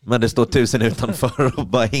 men det står 1000 utanför och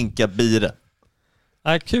bara hinka bira.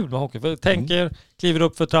 Nej, kul med hockey. För tänker, kliver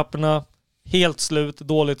upp för trapporna, helt slut,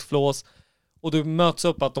 dåligt flås. Och du möts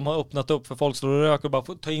upp att de har öppnat upp för folk står och röker och bara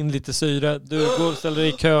får ta in lite syre. Du går och ställer dig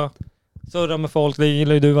i kö, surrar med folk, det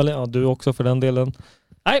gillar ju du. Ja, du också för den delen.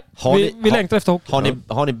 Nej, vi längtar efter hockey.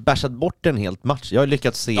 Har ni bärsat bort en helt match? Jag har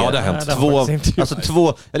lyckats se det har hänt. jag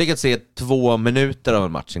har lyckats se 2 minuter av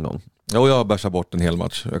en match en gång. Jo, jag har bärsat bort en hel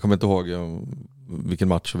match. Jag kommer inte ihåg vilken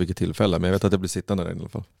match och vilket tillfälle, men jag vet att jag blir sittande där i alla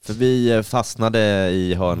fall. För vi fastnade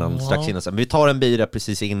i hörnan strax innan. Men vi tar en bira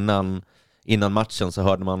precis innan matchen, så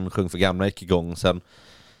hörde man Sjung för gamla gick igång. Sen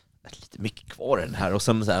lite mycket kvar den här och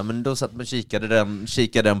sen så här, men då satt man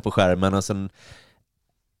kikade den på skärmen och sen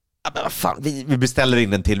men vad fan, vi beställer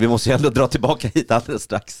in den till. Vi måste ju ändå dra tillbaka hit alldeles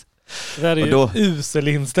strax. Det här är ju usel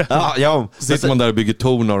inställning. Ja. Sitter man där och bygger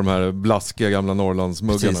torn av de här blaskiga gamla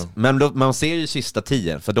Norrlandsmuggarna. Men man ser ju sista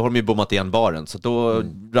 10, för då har de ju bommat igen baren. Så då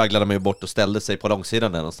raglade man ju bort och ställde sig på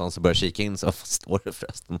långsidan där någonstans och började kika in. Så vad står det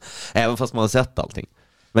förresten? Även fast man har sett allting.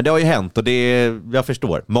 Men det har ju hänt och jag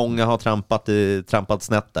förstår. Många har trampat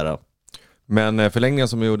snett där då. Men förlängningen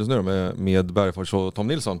som gjordes nu med Bergfors och Tom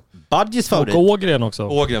Nilsson. Budgets favorit. Och Ågren också.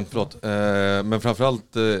 Ågren, förlåt. Men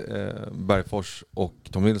framförallt Bergfors och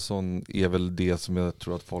Tom Nilsson är väl det som jag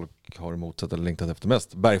tror att folk har emot eller längtat efter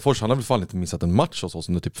mest. Bergfors, han har väl fan inte missat en match hos oss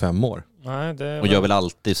under typ 5 år. Nej, och gör väl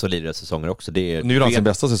alltid solidare säsonger också. Nu är det sin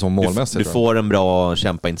bästa säsong målmässigt. Du får en bra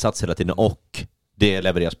kämpainsats hela tiden och det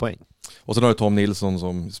levereras poäng. Och sen har du Tom Nilsson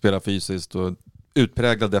som spelar fysiskt och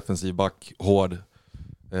utpräglad defensiv back, hård.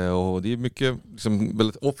 Och det är mycket liksom,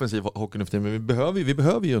 väldigt offensiv hockey nu för tiden, men vi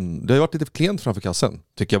behöver ju det har varit lite klent framför kassen,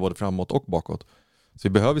 tycker jag, både framåt och bakåt. Så vi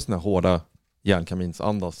behöver såna här hårda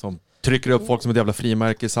järnkaminsanda som trycker upp folk som ett jävla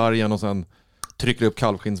frimärke i sargen och sen trycker upp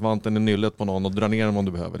kalvskinsvanten i nyllet på någon och drar ner dem om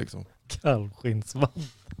du behöver liksom. Kalvskinsvant.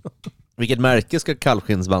 Vilket märke ska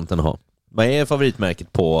kalvskinsvanten ha? Vad är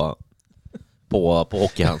favoritmärket på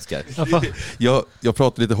hockeyhandskar? Jag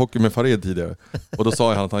pratade lite hockey med Farid tidigare och då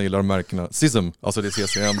sa han att han gillar märkena Sism, alltså det är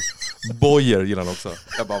CCM. Boyer gillar han också.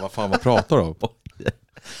 Jag bara, vad pratar du om?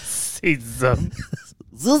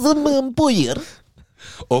 Sism Boyer.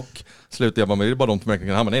 Och slutade jag bara, men det är bara de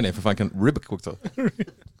märkena han, nej för fan kan Ribbick också.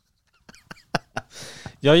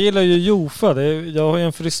 Jag gillar ju Jofa. Jag har ju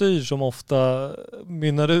en frisyr som ofta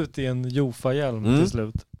mynnar ut i en Jofa-hjälm till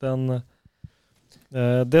slut.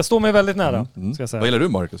 Det står mig väldigt nära, ska jag säga. Vad gillar du,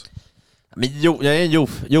 Marcus? Men jag är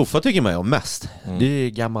Jofa tycker man om mest. Det är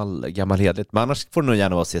gammal hedligt. Men annars får det nog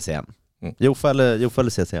gärna vara CCN. Jofa eller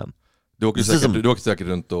CCN. Du åker säkert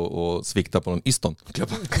runt och sviktar på någon Iston.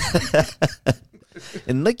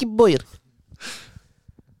 En Nike Boyer.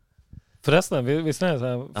 Förresten, visst är det så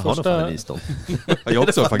här. Jag har nog fan en Iston. Jag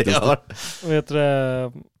också faktiskt. Vet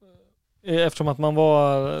du, eftersom att man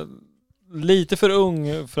var lite för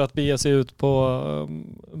ung för att bege sig ut på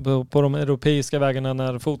de europeiska vägarna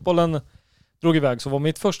när fotbollen drog iväg, så var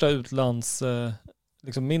mitt första utlands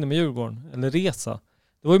minne med Djurgården, eller resa,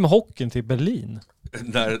 det var ju med hockeyn till Berlin.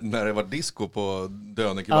 När det var disco på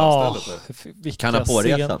Dönekebabstället. Kan ha på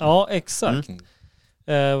resan. Ja, exakt.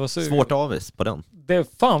 Svårt avis på den. Det är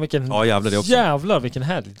fan vilken jävlar vilken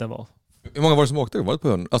helg det var. Hur många var det som åkte? Var det på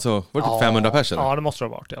var det 500 personer? Ja, det måste det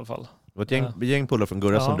ha varit i alla fall. Det var ett gäng polare från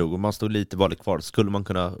Gurra som dog och man stod lite vanligt kvar. Skulle man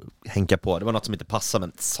kunna hänka på. Det var något som inte passade,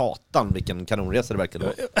 men satan vilken kanonresa det verkade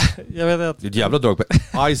vara. Jag vet att... Det är ett jävla drag på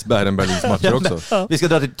Iceberg Berlins matcher också. Vi ska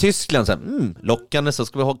dra till Tyskland så här, lockande, så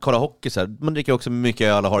ska vi kolla hockey så här. Man dricker också mycket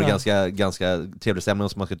öl och har ganska trevlig stämning,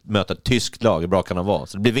 och så man ska möta ett tyskt lag, hur bra kan det vara?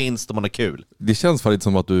 Så det blir vinst och man har kul. Det känns faktiskt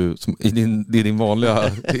som att du i din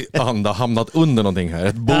vanliga anda hamnat under någonting här.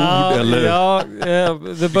 Ett bord eller... Ja,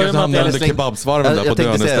 det börjar med att jag kebabsvarven där på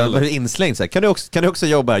dönestället. Inslängd så här. Kan du också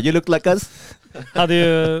jobba här? You look like us.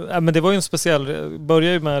 Men det var ju en speciell...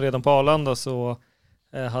 Började ju med redan på Arlanda, så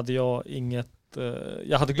hade jag inget...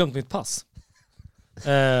 jag hade glömt mitt pass.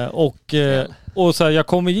 Och så här, jag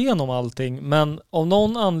kom igenom allting, men av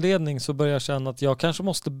någon anledning så började jag känna att jag kanske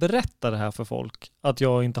måste berätta det här för folk, att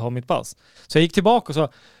jag inte har mitt pass. Så jag gick tillbaka och sa,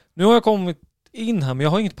 nu har jag kommit in här men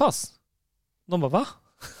jag har inget pass. De bara, va?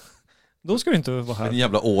 Då ska du inte vara här. En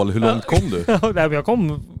jävla ål, hur långt kom du? Nej, men jag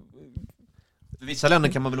kom... Vissa länder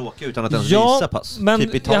kan man väl åka utan att ens visa pass. Men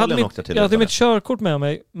typ Italien jag hade mitt körkort med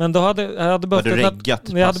mig, men då hade jag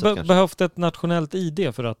behövt ett nationellt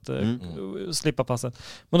ID för att slippa passet.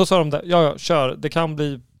 Men då sa de där, ja, kör, det kan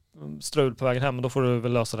bli strul på vägen hem, men då får du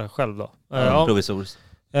väl lösa det själv då. Provisoriskt.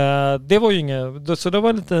 Det var ju inget, så det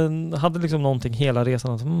var lite, hade liksom någonting hela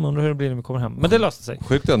resan, undrar hur det blir när vi kommer hem. Men det löste sig.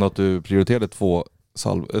 Sjukt ändå att du prioriterade 2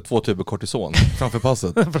 tuber kortison framför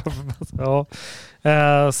passet. Ja.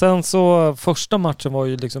 Sen så första matchen var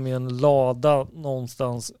ju liksom i en lada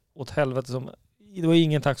någonstans åt helvete, som det var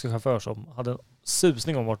ingen taxichaufför som hade en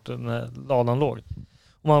susning om vart den här ladan låg.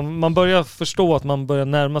 Och man börjar förstå att man börjar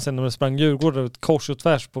närma sig när det sprang Djurgården ett kors och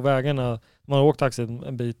tvärs på vägarna. Man har åkt taxi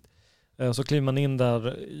en bit. Så kliver man in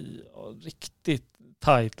där i riktigt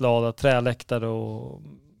tajt lada, träläktare och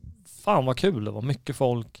fan vad kul det var. Mycket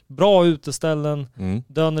folk. Bra uteställen.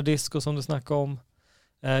 Dönerdisco som du snackade om.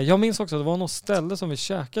 Jag minns också att det var något ställe som vi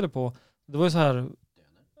käkade på. Det var ju så här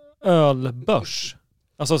ölbörs.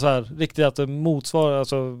 Alltså så här riktigt att det motsvarar,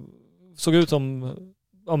 alltså såg ut som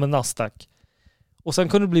en Nasdaq. Och sen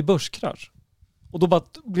kunde det bli börskrasch. Och då bara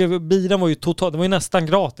blev bilen var ju totalt, det var ju nästan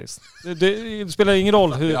gratis. Det spelar ingen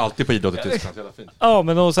roll hur... Det är alltid på idrott i Tyskland, jävla fint. Ja,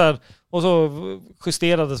 men och så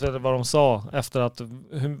justerades väl vad de sa efter att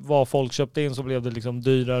vad folk köpte in, så blev det liksom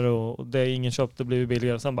dyrare, och det ingen köpte blev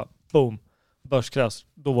billigare. Sen bara boom, börskrasch.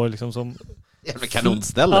 Då var det liksom som... Jävla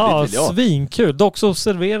kanonställe, ja, svinkul. Dock så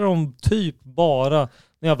serverar de typ bara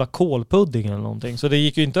en jävla kolpudding eller någonting. Så det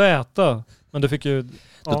gick ju inte att äta. Men du fick ju...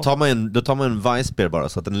 Då tar man en Weissbier bara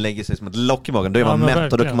så att den lägger sig som ett lock i magen. Då är man mätt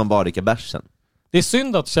verkligen. Och då kan man bara dricka bärs sen. Det är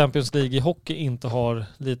synd att Champions League i hockey inte har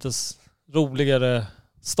lite roligare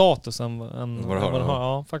status än vad det har.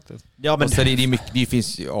 Ja, faktiskt. Ja, men det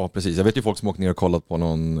finns, ja precis. Jag vet ju folk som åkt ner och kollat på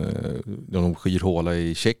någon skyrhåla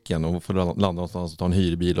i Tjeckien och får landa någonstans och ta en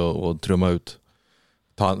hyrbil och trumma ut.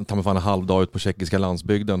 Ta mig fan en halv dag ut på tjeckiska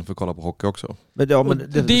landsbygden för att kolla på hockey också. Men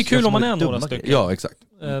det är kul om man är några stycken. Ja, exakt.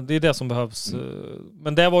 Det är det som behövs.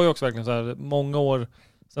 Men det var ju också verkligen så här, många år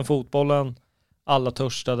sedan fotbollen. Alla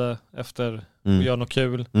törstade efter att göra något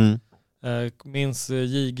kul. Minns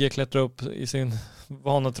JG klättra upp i sin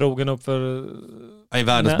vana trogen upp för... I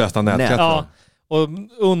världens bästa nätklättrare. Ja, och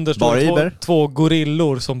under två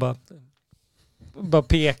gorillor som bara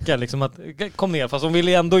pekar liksom att kom ner, fast de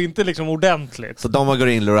ville ändå inte liksom ordentligt. Så de var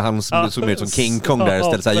gorillor och han såg ut som King Kong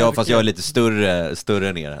där istället. Så fast jag är lite större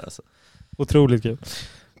än er här alltså. Otroligt kul.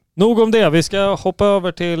 Nog om det. Vi ska hoppa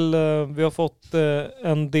över till... vi har fått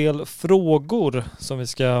en del frågor som vi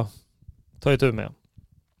ska ta itu med.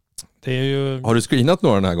 Det är ju... Har du screenat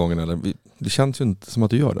några den här gången eller? Det känns ju inte som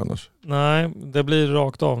att du gör det annars. Nej, det blir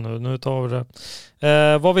rakt av nu. Nu tar vi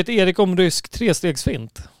det. Vad vet Erik om rysk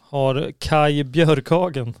trestegsfint? Har Kai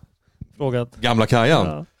Björkhagen frågat. Gamla Kajan?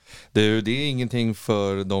 Ja. Det är ingenting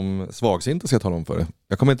för de svagsinta, ska jag tala om för det.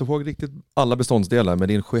 Jag kommer inte ihåg riktigt alla beståndsdelar, men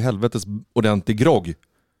det är en sjuhelvetes ordentlig grogg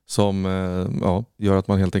som gör att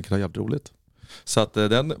man helt enkelt har jävligt roligt. Så att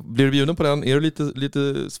blir du bjuden på den, är du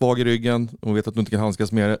lite svag i ryggen och vet att du inte kan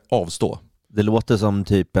handskas med det, avstå. Det låter som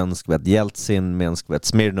typ en skvätt Jeltsin med en skvätt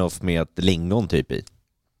Smirnoff med ett lingon typ i.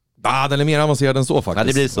 Den är mer avancerad än så faktiskt. Ja,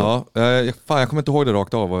 det blir så. Ja, jag kommer inte ihåg det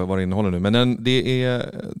rakt av vad det innehåller nu, men det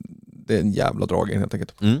är en jävla drag helt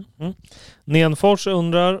enkelt. Nenfors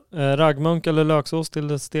undrar, raggmunk eller löksås till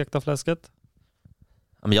det stekta fläsket?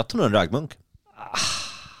 Ja, men jag tar nog en raggmunk.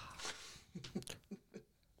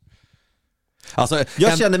 Alltså,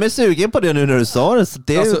 jag känner mig sugen på det nu när du sa det, så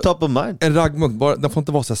det är ju top of mind. En raggmunk, den får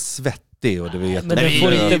inte vara så svettig och det vet. Men det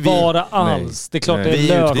får inte vara alls. Det är klart det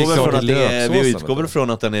är vi utgår väl från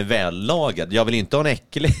att den är vällagad. Jag vill inte ha en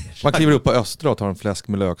äcklig. Man kliver upp på Östra och tar en fläsk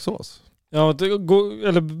med löksås. Ja,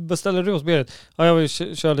 eller beställer du hos Berit? Ja, jag vill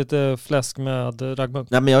köra lite fläsk med raggmunk.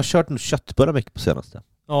 Nej, men jag har kört en köttbullar mycket på senaste.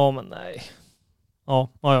 Ja, men nej.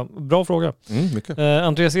 Ja. Bra fråga. Mycket.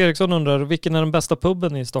 Andreas Eriksson undrar, vilken är den bästa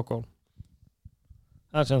puben i Stockholm?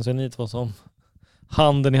 Här känns ju ni två som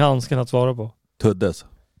handen i handsken att svara på. Tuddes.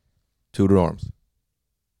 Tudor Arms.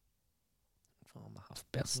 Fan, vad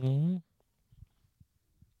haft bäst.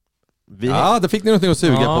 Ja, det fick ni någonting att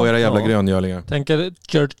suga på, era jävla gröngölingar. Tänker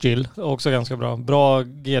Churchill, också ganska bra. Bra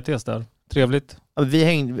GTs där. Trevligt.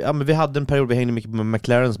 Vi hade en period vi hängde mycket med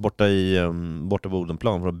McLarens borta vid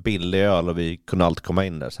Odenplan för att billig öl och vi kunde alltid komma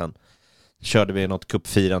in där. Sen körde vi något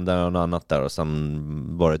cupfirande och något annat där och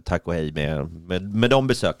sen var det tack och hej med de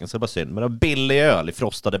besöken, så det var synd. Men det var billig öl i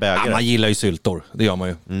frostade bägare. Ja, man gillar ju syltor, det gör man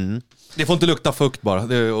ju. Det får inte lukta fukt bara,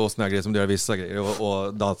 det är och såna grejer som det gör vissa grejer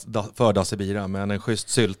och fördass i bira, men en schysst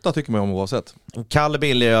sylta tycker man om oavsett. En kall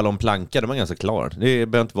billig öl om planka, det var ganska klar. Det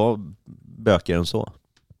behöver inte vara bökigare än så.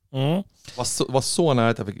 Var så nära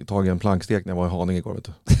att jag fick tag i en plankstek när jag var i Haninge igår, vet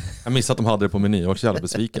du. Jag missade att de hade det på menyn, jag var så jävla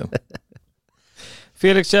besviken.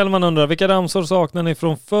 Felix Kjellman undrar, vilka ramsor saknar ni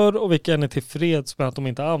från förr och vilka är ni tillfreds med att de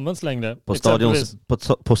inte används längre?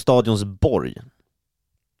 På stadions borg.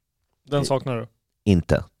 Den saknar du?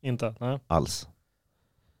 Inte, nej. Alls.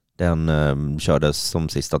 Den kördes som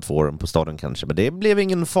sista 2 åren på stadion kanske, men det blev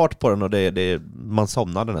ingen fart på den och man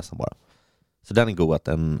somnade nästan bara. Så den är god att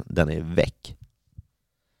den är väck.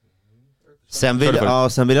 Sen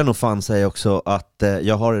vill jag nog fan säga också att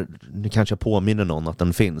nu kanske jag påminner någon att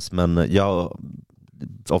den finns, men jag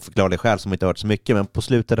av förklarliga skäl som inte hört så mycket, men på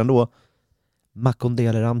slutet ändå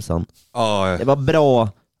Makondele-ramsan. Det var bra.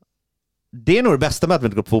 Det är nog det bästa med att vi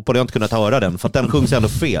inte går på fotboll. Jag har inte kunnat höra den, för att den sjungs ändå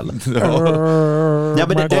fel. Ja,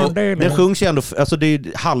 men den sjungs ändå, alltså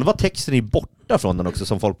halva texten är borta från den också,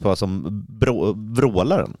 som folk på som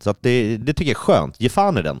vrålar den. Så att det tycker jag är skönt. Ge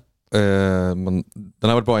fan i den. Men den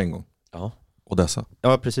har varit bra en gång. Ja. Och dessa.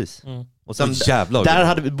 Ja, precis. Och sen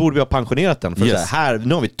borde vi ha pensionerat den. För yes. här,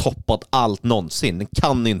 nu har vi toppat allt någonsin. Den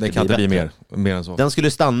kan inte bli mer än så. Den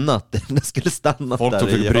skulle stannat. Folk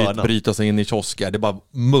där tog bryta sig in i kiosker. Det bara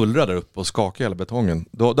mullrade där upp och skakade hela betongen.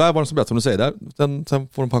 Där var den så bäst som du säger. Sen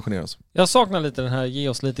får den pensioneras. Jag saknar lite den här ge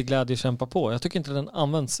oss lite glädje, kämpa på. Jag tycker inte den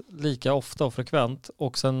används lika ofta och frekvent.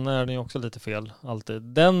 Och sen är den ju också lite fel alltid.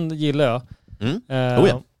 Den gillar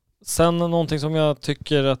jag. Sen någonting som jag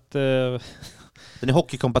tycker att... Den är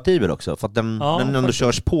hockeykompatibel också, för att den ändå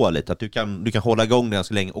körs på lite. Att du kan hålla igång den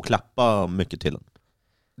ganska länge och klappa mycket till den.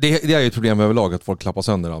 Det är ju ett problem överlag att folk klappar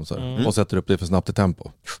sönder ramsor och sätter upp det för snabbt i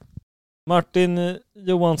tempo. Martin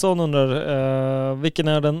Johansson undrar, vilken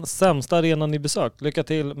är den sämsta arenan ni besökt? Lycka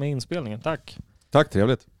till med inspelningen, tack. Tack,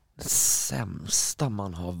 trevligt. Sämsta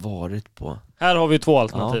man har varit på. Här har vi 2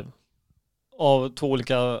 alternativ. Av 2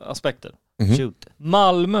 olika aspekter.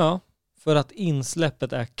 Malmö, för att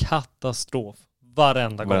insläppet är katastrof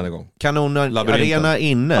varenda gång. Arena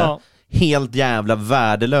inne, helt jävla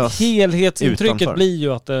värdelös. Helhetsintrycket utanför. Blir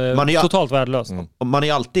ju att det är totalt värdelöst. Och man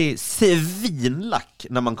är alltid svinlack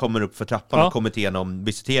när man kommer upp för trappan och kommit igenom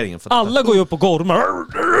visiteringen. För alla går ju upp och gormar.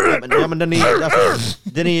 Ja, men den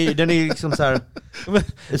är liksom så här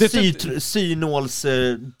synåls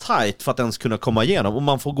tight för att ens kunna komma igenom. Och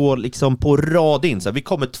man får gå liksom på rad in. Så här, vi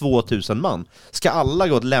kommer 2000 man. Ska alla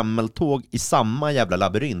gå ett lämmeltåg i samma jävla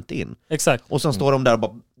labyrint in? Exakt. Och sen står de där och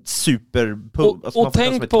bara och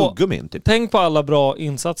tänk på alla bra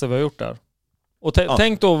insatser vi har gjort där. Och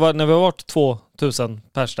tänk då när vi har varit 2000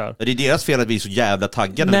 pers där. Det är deras fel att vi är så jävla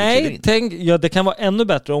taggade. Nej, det kan vara ännu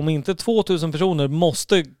bättre om inte 2000 personer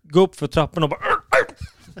måste gå upp för trappan och bara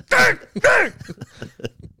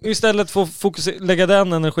istället för lägga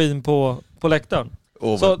den energin på läktaren.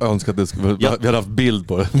 Jag önskar att vi hade haft bild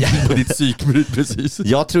på ditt psykbryt precis.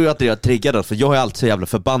 Jag tror att det är triggat, för jag är alltid så jävla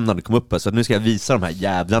förbannad att komma upp här, så nu ska jag visa de här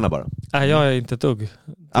jävlarna bara. Nej, jag är inte ett dugg.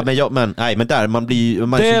 Ja, men där man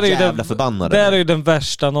är så jävla förbannad. Det är ju den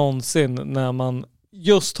värsta någonsin när man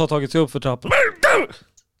just har tagit sig upp för trappan.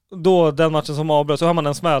 Då den matchen som avbröt, så hör man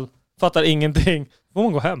en smäll, fattar ingenting. Får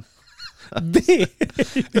man gå hem.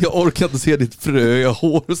 Jag orkar inte se ditt fröiga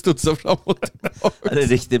hår studsa framåt. Det är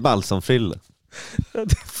riktigt balsamfrille.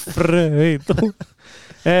 Fröjd.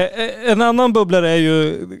 En annan bubblare är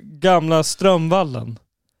ju gamla Strömvallen.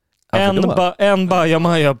 En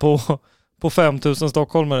bajamaja på 5000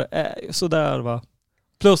 stockholmare är sådär, va.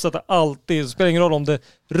 Plus att det alltid, det spelar ingen roll om det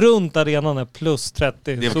runt arenan är plus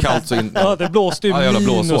 30. Det var kallt så in... Ja, det blåste ju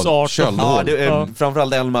minus 18. Ja, det är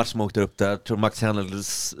framförallt en match som åkte upp där. Jag tror Max Handel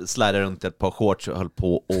slidade runt ett par shorts och höll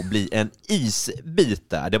på att bli en isbit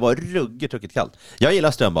där. Det var ruggigt kallt. Jag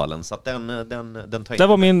gillar Strömballen, så att den tar in. Det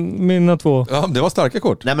var mina 2. Ja, det var starka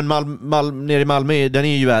kort. Nej, men nere i Malmö, den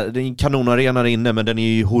är ju en kanonarena inne, men den är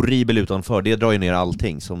ju horribel utanför. Det drar ju ner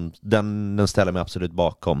allting. Som den ställer mig absolut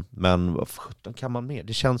bakom. Men vad sjutton kan man med?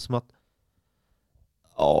 Det känns som att...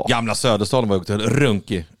 Gamla Söderstaden var ju också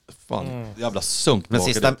runkig. Fan, jävla sunk. Men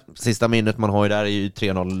sista minnet man har ju där är ju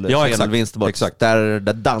 3-0 ja, 3-0 vinst bort. Exakt. Där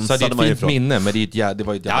dansade man ju ifrån. Så det är ett fint minne, men det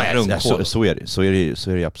var ju ett jävla runkhål. Så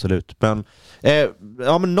är det absolut. Men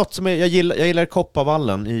men något som jag gillar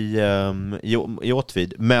Kopparvallen i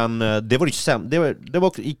Åtvid, men det var ju det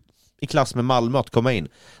var i klass med Malmö att komma in.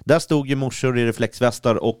 Där stod ju morsor i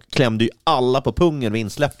reflexvästar och klämde ju alla på pungen vid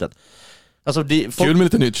insläppet. Alltså kul med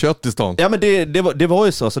lite nytt kött i stan. Ja, men det var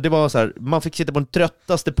ju så det var så här, man fick sitta på den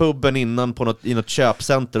tröttaste puben innan i något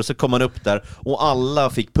köpcenter, och så kom man upp där och alla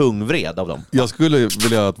fick pungvred av dem. Jag skulle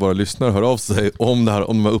vilja att våra lyssnare hör av sig om det här,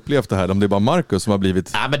 om de har upplevt det här, om det är bara Marcus som har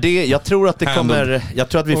blivit... Ja, men jag tror att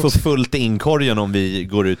vi får fullt inkorgen om vi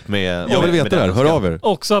går ut med... Jag vill veta det här, hör av er.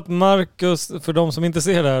 Också att Marcus, för de som inte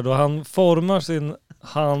ser det här då, han formar sin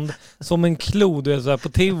hand som en klod, så här på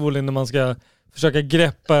tivoli när man ska försöka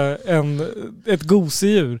greppa ett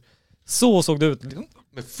gosedjur. Så såg det ut.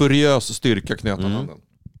 Med furiös styrka knöt han handen.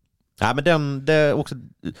 Ja, men det också.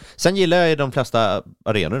 Sen gillar jag de flesta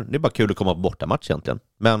arenor. Det är bara kul att komma på bortamatch egentligen.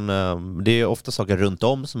 Men det är ofta saker runt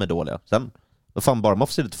om som är dåliga. Sen, fan, bara man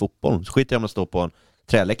får se lite fotboll. Så skiter jag om att stå på en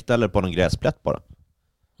träläktare eller på någon gräsplätt bara.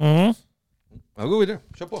 Ja, gå vidare.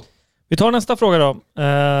 Kör på. Vi tar nästa fråga då.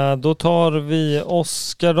 Då tar vi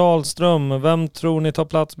Oskar Dahlström. Vem tror ni tar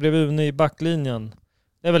plats bredvid Une i backlinjen?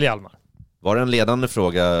 Det är väl Hjalmar. Var det en ledande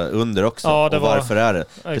fråga under också? Ja, det och varför är det?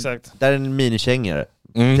 Exakt. Det är en minikängare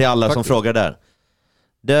till alla som frågar där.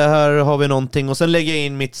 Det här har vi någonting, och sen lägger jag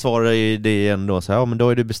in mitt svar i det ändå. Så men då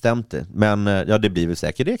är du bestämt det. Men det blir väl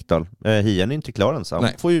säkert Ekdal. Hien är inte klar än, så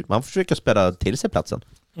man får försöka spela till sig platsen.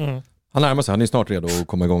 Han närmar sig, han är snart redo att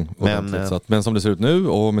komma igång. Men som det ser ut nu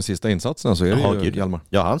och med sista insatserna så är det ju Hjalmar.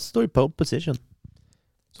 Ja, han står i pole position.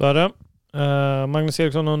 Så är det. Magnus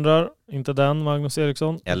Eriksson undrar, inte den Magnus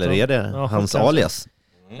Eriksson. Eller är det hans alias?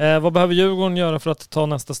 Vad behöver Djurgården göra för att ta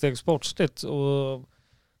nästa steg sportsligt? Och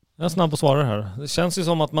jag är snabb på svara här. Det känns ju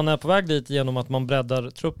som att man är på väg dit genom att man breddar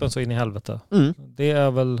truppen så in i helvete. Det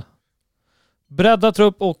är väl bredda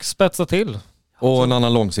trupp och spetsa till. Och en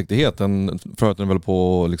annan långsiktighet. Förut är väl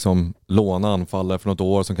på liksom låna anfallare för något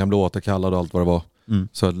år som kan bli återkallade och allt vad det var.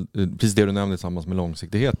 Så precis det du nämnde tillsammans med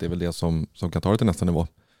långsiktighet, det är väl det som kan ta det till nästa nivå.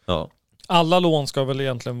 Ja. Alla lån ska väl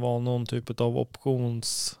egentligen vara någon typ av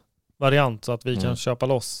optionsvariant så att vi kan köpa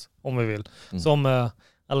loss om vi vill. Som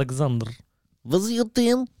Alexander. Det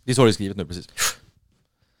är så det är skrivet nu precis.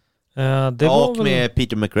 Det var och med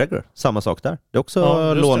Peter McGregor, samma sak där. Det är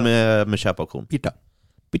också lån med köpoption. Peter.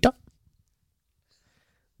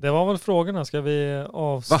 Det var väl frågorna. Ska vi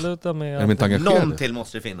avsluta med... Någon till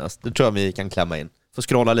måste det finnas. Det tror jag vi kan klämma in. Får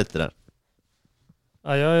scrolla lite där.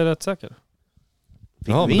 Ja, jag är rätt säker.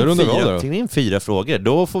 Fick vi in 4 frågor.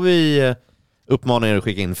 Då får vi uppmana er att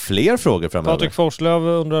skicka in fler frågor framöver. Patrik Forslöv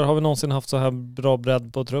undrar, har vi någonsin haft så här bra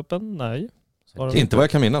bredd på truppen? Nej. Inte vad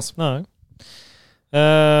jag kan minnas. Nej.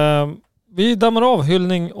 Vi dammar av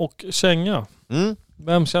hyllning och känga.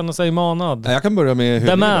 Vem känner sig manad? Jag kan börja med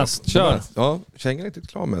hyllningen. The Mask, kör. Ja, kängan är inte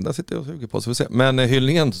klar med. Där sitter jag och suger på, så vi se. Men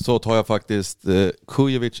hyllningen så tar jag faktiskt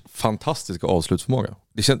Kujovic fantastiska avslutsförmåga.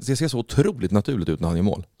 Det ser så otroligt naturligt ut när han gör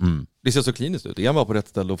mål. Det ser så kliniskt ut. Han var på rätt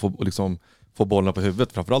ställe och få bollarna på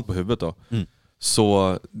huvudet, framförallt på huvudet då.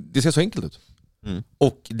 Så det ser så enkelt ut.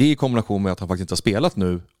 Och det är i kombination med att han faktiskt inte har spelat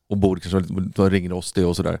nu och borde kanske vara ringrostig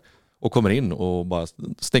och sådär. Och kommer in och bara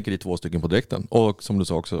stänker i 2 stycken på direkten. Och som du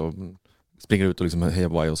sa också, springer ut och liksom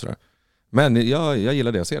hejar och sådär. Men jag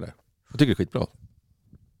gillar det jag ser där. Jag tycker det är skitbra.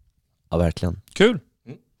 Ja, verkligen. Kul.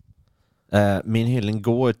 Min hyllning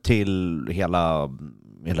går till hela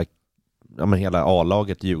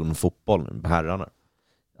A-laget i Djurgården fotboll, herrarna.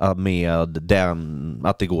 Med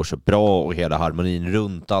att det går så bra och hela harmonin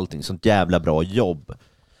runt allting. Sånt jävla bra jobb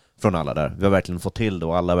från alla där. Vi har verkligen fått till det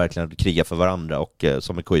och alla verkligen krigar för varandra. Och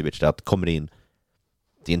som med Kujovic, det att kommer in.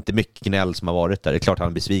 Det är inte mycket gnäll som har varit där. Det är klart han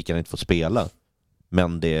är besviken att inte få spela.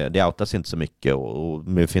 Men det outas inte så mycket. Och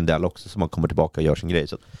med Findell också som man kommer tillbaka och gör sin grej.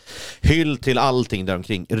 Så hyll till allting där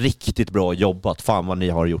omkring. Riktigt bra jobbat. Fan vad ni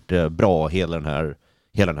har gjort det bra hela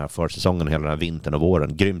den här försäsongen, hela den här vintern och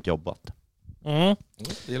våren. Grymt jobbat.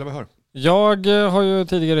 Det gillar vi hör. Jag har ju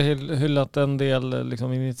tidigare hyllat en del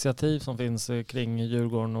liksom, initiativ som finns kring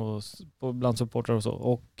Djurgården och bland supportrar och så.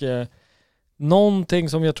 Och någonting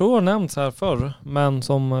som jag tror har nämnts här förr, men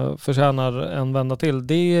som förtjänar en vända till,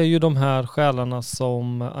 det är ju de här själarna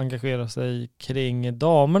som engagerar sig kring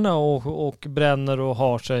damerna och bränner och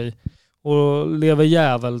har sig och lever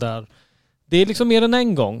jävel där. Det är liksom mer än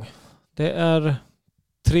en gång. Det är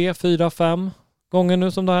 3, 4, 5 gånger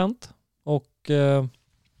nu som det har hänt. Och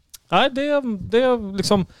nej, det är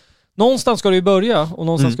liksom någonstans ska det ju börja och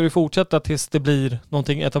någonstans ska det fortsätta tills det blir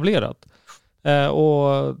någonting etablerat.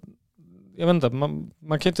 Och jag vet inte,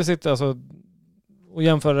 man kan inte sitta alltså, och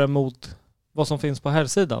jämföra det mot vad som finns på här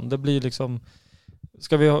sidan. Det blir liksom,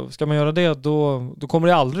 ska man göra det då kommer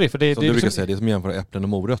det aldrig. För det, som det du liksom, brukar säga, det är som jämföra äpplen och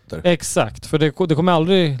morötter. Exakt, för det kommer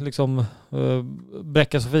aldrig liksom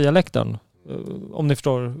bräcka Sofia-läktaren. Om ni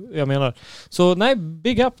förstår vad jag menar. Så nej,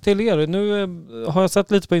 big up till er. Nu har jag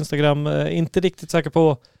sett lite på Instagram, inte riktigt säker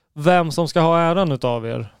på vem som ska ha äran utav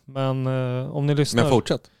er. Men om ni lyssnar. Men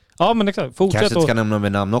fortsätt. Ja, men exakt. Fortsätt. Kanske ska nämna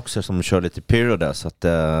med namn också som kör lite pyro där, så att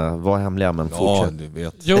var hemliga, men fortsätt. Ja, du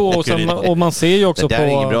vet. Jo, och man ser ju också det där är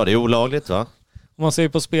inget bra, det är olagligt va? Man ser ju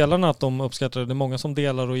på spelarna att de uppskattar det. Det är många som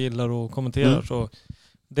delar och gillar och kommenterar. Så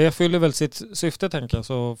det fyller väl sitt syfte, tänker jag.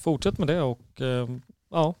 Så fortsätt med det och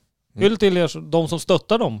ja. Hyll till er, de som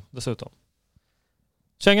stöttar dem dessutom.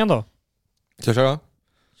 Kängan då? Ska jag köra?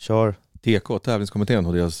 Kör. TK, tävlingskommittén,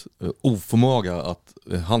 och deras oförmåga att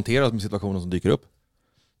hantera situationen som dyker upp.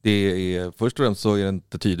 Det är, först och främst så är det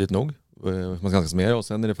inte tydligt nog. Man ska ganska med, och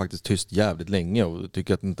sen är det faktiskt tyst jävligt länge och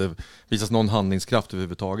tycker att det inte visas någon handlingskraft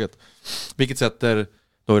överhuvudtaget. Vilket sätter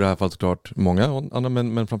då i det här fallet såklart många andra,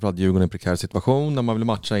 men framförallt Djurgården i en prekär situation när man vill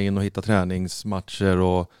matcha in och hitta träningsmatcher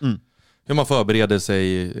och hur man förbereder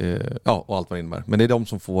sig och allt vad det innebär. Men det är de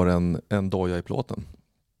som får en doja i plåten.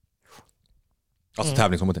 Alltså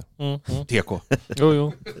tävlingskommittén. TK.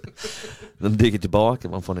 Jo. Den dyker tillbaka,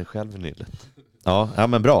 man får den själv i nyllet. Ja,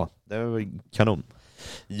 men bra. Det var kanon.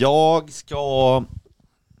 Jag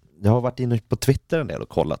har varit inne på Twitter en del och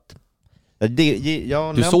kollat.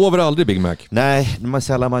 Du sover aldrig, Big Mac? Nej, det är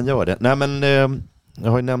sällan man gör det. Nej, men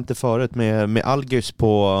jag har ju nämnt det förut med Algus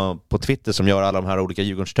på Twitter som gör alla de här olika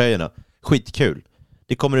Djurgårdströjorna. Skitkul.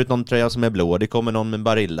 Det kommer ut någon tröja som är blå, det kommer någon med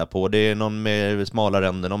Barilla på, det är någon med smala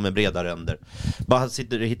ränder, någon med breda ränder. Bara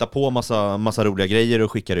sitter och hittar på massa roliga grejer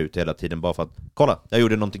och skickar ut hela tiden bara för att kolla, jag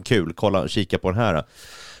gjorde någonting kul, kolla, kika på den här.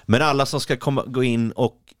 Men alla som ska gå in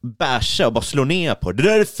och basha och bara slå ner på det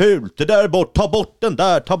där är fult, det där är bort, ta bort den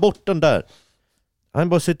där. Han har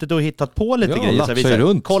bara suttit och hittat på lite grejer. Så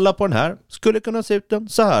visar, kolla på den här, skulle kunna se ut den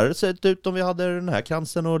så här, se ut om vi hade den här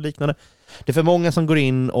kransen och liknande. Det är för många som går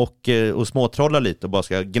in och småtrollar lite och bara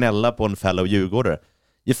ska gnälla på en fellow djurgårdare.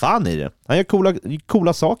 Ge fan i det. Han gör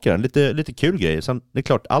coola saker, lite kul grejer. Sen, det är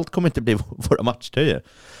klart, allt kommer inte bli våra matchtröjor.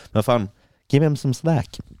 Men fan, give him some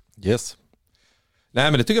slack. Yes.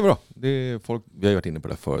 Nej, men det tycker jag är bra. Det är folk, vi har ju varit inne på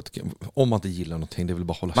det förut. Om man inte gillar någonting, det är väl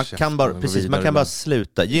bara hålla käften. Man kan bara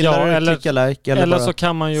sluta. Gillar det, eller, klicka like. Eller bara så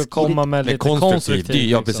kan man ju komma med lite konstruktivt.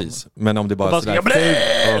 Ja, precis. Men om det bara är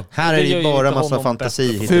sådär... Här är det bara massa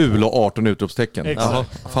fantasi. Ful och 18 utropstecken. Jaha.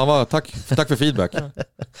 Fan vad, tack för feedback.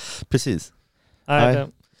 Precis. Nej.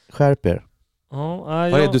 Skärp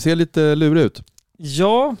er. Du ser lite lurig ut.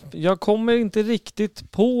 Ja, jag kommer inte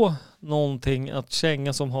riktigt på någonting att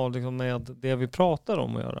känga som har liksom med det vi pratar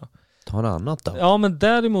om att göra. Ta något annat då. Ja, men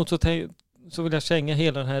däremot så vill jag känga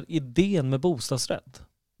hela den här idén med bostadsrätt.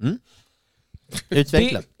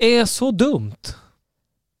 Utveckla. Det är så dumt.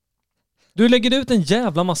 Du lägger ut en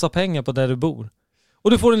jävla massa pengar på där du bor.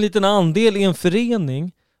 Och du får en liten andel i en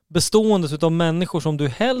förening bestående av människor som du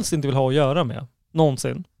helst inte vill ha att göra med.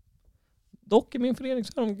 Någonsin. Dock i min förening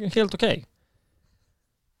så är de helt okej.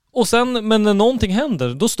 Och sen, men när någonting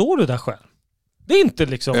händer, då står du där själv. Det är inte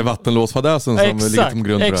liksom... Det är vattenlåsfadäsen som ligger som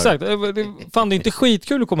grund för exakt. Det här. Fan, det är inte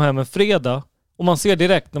skitkul att komma hem en fredag och man ser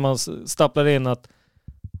direkt när man stapplar in att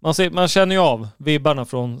man känner ju av vibbarna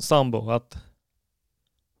från sambo att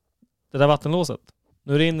det där vattenlåset,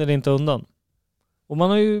 nu rinner det inte undan. Och man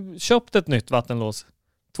har ju köpt ett nytt vattenlås.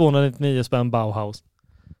 299 spänn Bauhaus.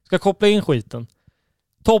 Ska koppla in skiten.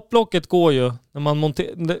 Topplocket går ju när man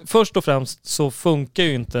monterar. Först och främst så funkar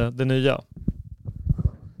ju inte det nya.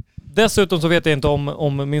 Dessutom så vet jag inte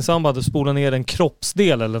om min sambo hade spolat ner en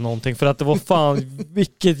kroppsdel eller någonting, för att det var fan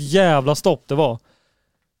vilket jävla stopp det var.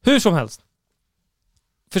 Hur som helst.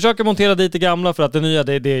 Försöker montera dit det gamla för att det nya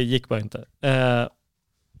det gick bara inte.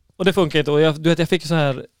 Och det funkar inte. Och jag fick så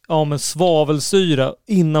här svavelsyra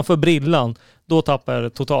innanför brillan. Då tappade jag det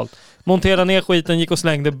totalt. Montera ner skiten, gick och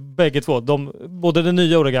slängde bägge två. Både det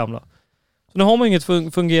nya och det gamla. Så nu har man inget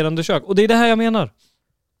fungerande kök. Och det är det här jag menar.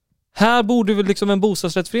 Här borde väl liksom en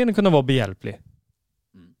bostadsrättsförening kunna vara behjälplig.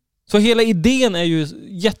 Så hela idén är ju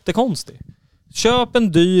jättekonstig. Köp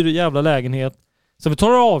en dyr jävla lägenhet så vi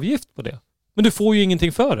tar avgift på det. Men du får ju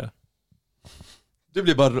ingenting för det. Det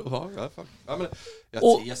blir bara...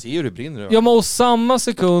 Jag ser ju hur det brinner. Ja, men och samma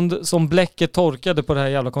sekund som bläcket torkade på det här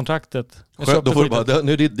jävla kontraktet. Då får du bara,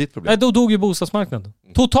 nu är det ditt problem. Nej, då dog ju bostadsmarknaden.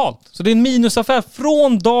 Totalt. Så det är en minusaffär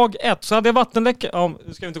från dag 1. Så hade jag vattenläcka... Ja,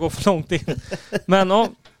 nu ska vi inte gå för långt in. Men ja...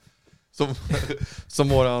 Som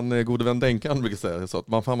våran gode vän Denkan brukar säga, så att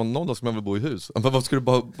någon dag ska man väl bo i hus. Men varför ska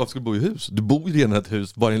du bo i hus? Du bor ju redan i ett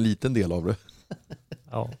hus, bara en liten del av det.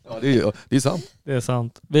 Ja, det är sant. Det är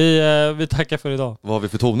sant. Vi tackar för idag. Vad har vi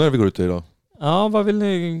för toner vi går ut i idag? Ja, vad vill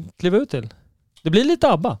ni kliva ut till? Det blir lite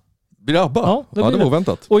ABBA. Blir det ABBA? Ja, det var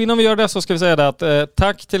oväntat. Och innan vi gör det så ska vi säga det att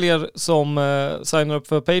tack till er som signar upp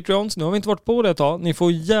för Patreons. Nu har vi inte varit på det ett tag. Ni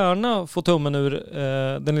får gärna få tummen ur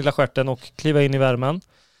den lilla stjärten och kliva in i värmen.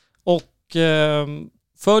 Och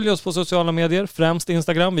följ oss på sociala medier, främst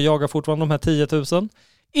Instagram. Vi jagar fortfarande de här 10 000.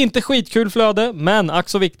 Inte skitkul flöde, men ack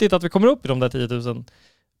så viktigt att vi kommer upp i de där 10 000.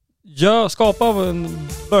 Skapa en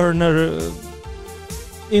burner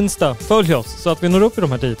Insta. Följ oss så att vi når upp i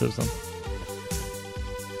de här 10 000.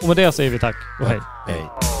 Och med det säger vi tack och hej. Hej.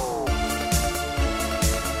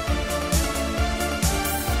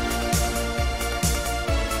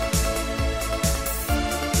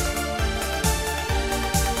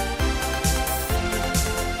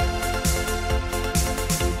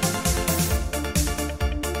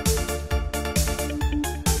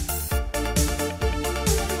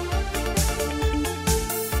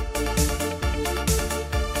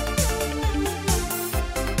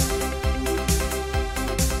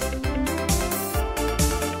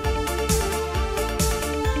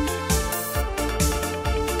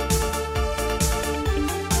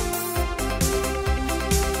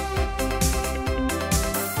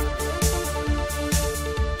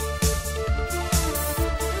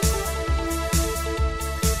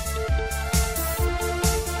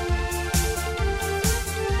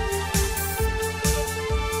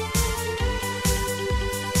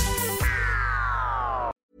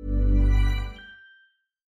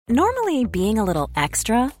 Normally, being a little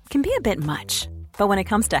extra can be a bit much, but when it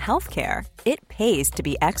comes to healthcare, it pays to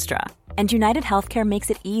be extra. And United Healthcare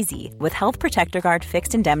makes it easy with Health Protector Guard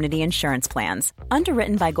fixed indemnity insurance plans.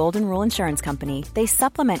 Underwritten by Golden Rule Insurance Company, they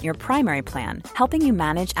supplement your primary plan, helping you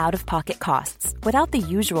manage out-of-pocket costs without the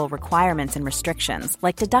usual requirements and restrictions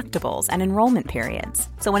like deductibles and enrollment periods.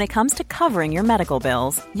 So when it comes to covering your medical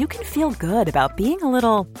bills, you can feel good about being a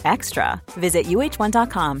little extra. Visit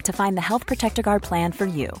uh1.com to find the Health Protector Guard plan for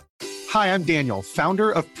you. Hi, I'm Daniel,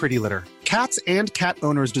 founder of Pretty Litter. Cats and cat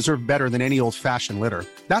owners deserve better than any old-fashioned litter.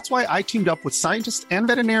 That's why I teamed up with scientists and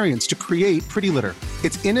veterinarians to create Pretty Litter.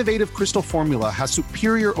 Its innovative crystal formula has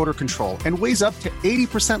superior odor control and weighs up to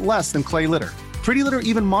 80% less than clay litter. Pretty Litter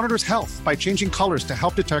even monitors health by changing colors to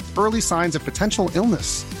help detect early signs of potential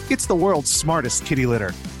illness. It's the world's smartest kitty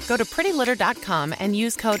litter. Go to prettylitter.com and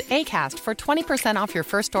use code ACAST for 20% off your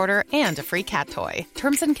first order and a free cat toy.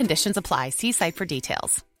 Terms and conditions apply. See site for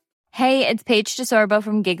details. Hey, it's Paige DeSorbo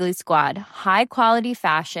from Giggly Squad. High quality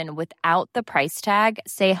fashion without the price tag.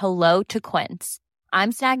 Say hello to Quince.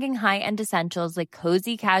 I'm snagging high-end essentials like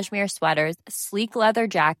cozy cashmere sweaters, sleek leather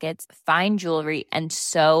jackets, fine jewelry, and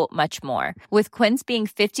so much more. With Quince being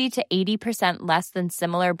 50 to 80% less than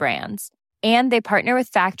similar brands. And they partner with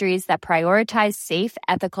factories that prioritize safe,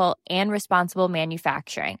 ethical, and responsible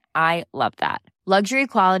manufacturing. I love that. Luxury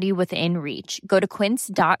quality within reach. Go to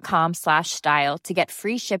quince.com/style to get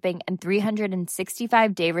free shipping and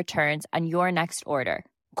 365-day returns on your next order.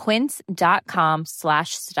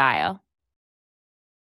 Quince.com/style.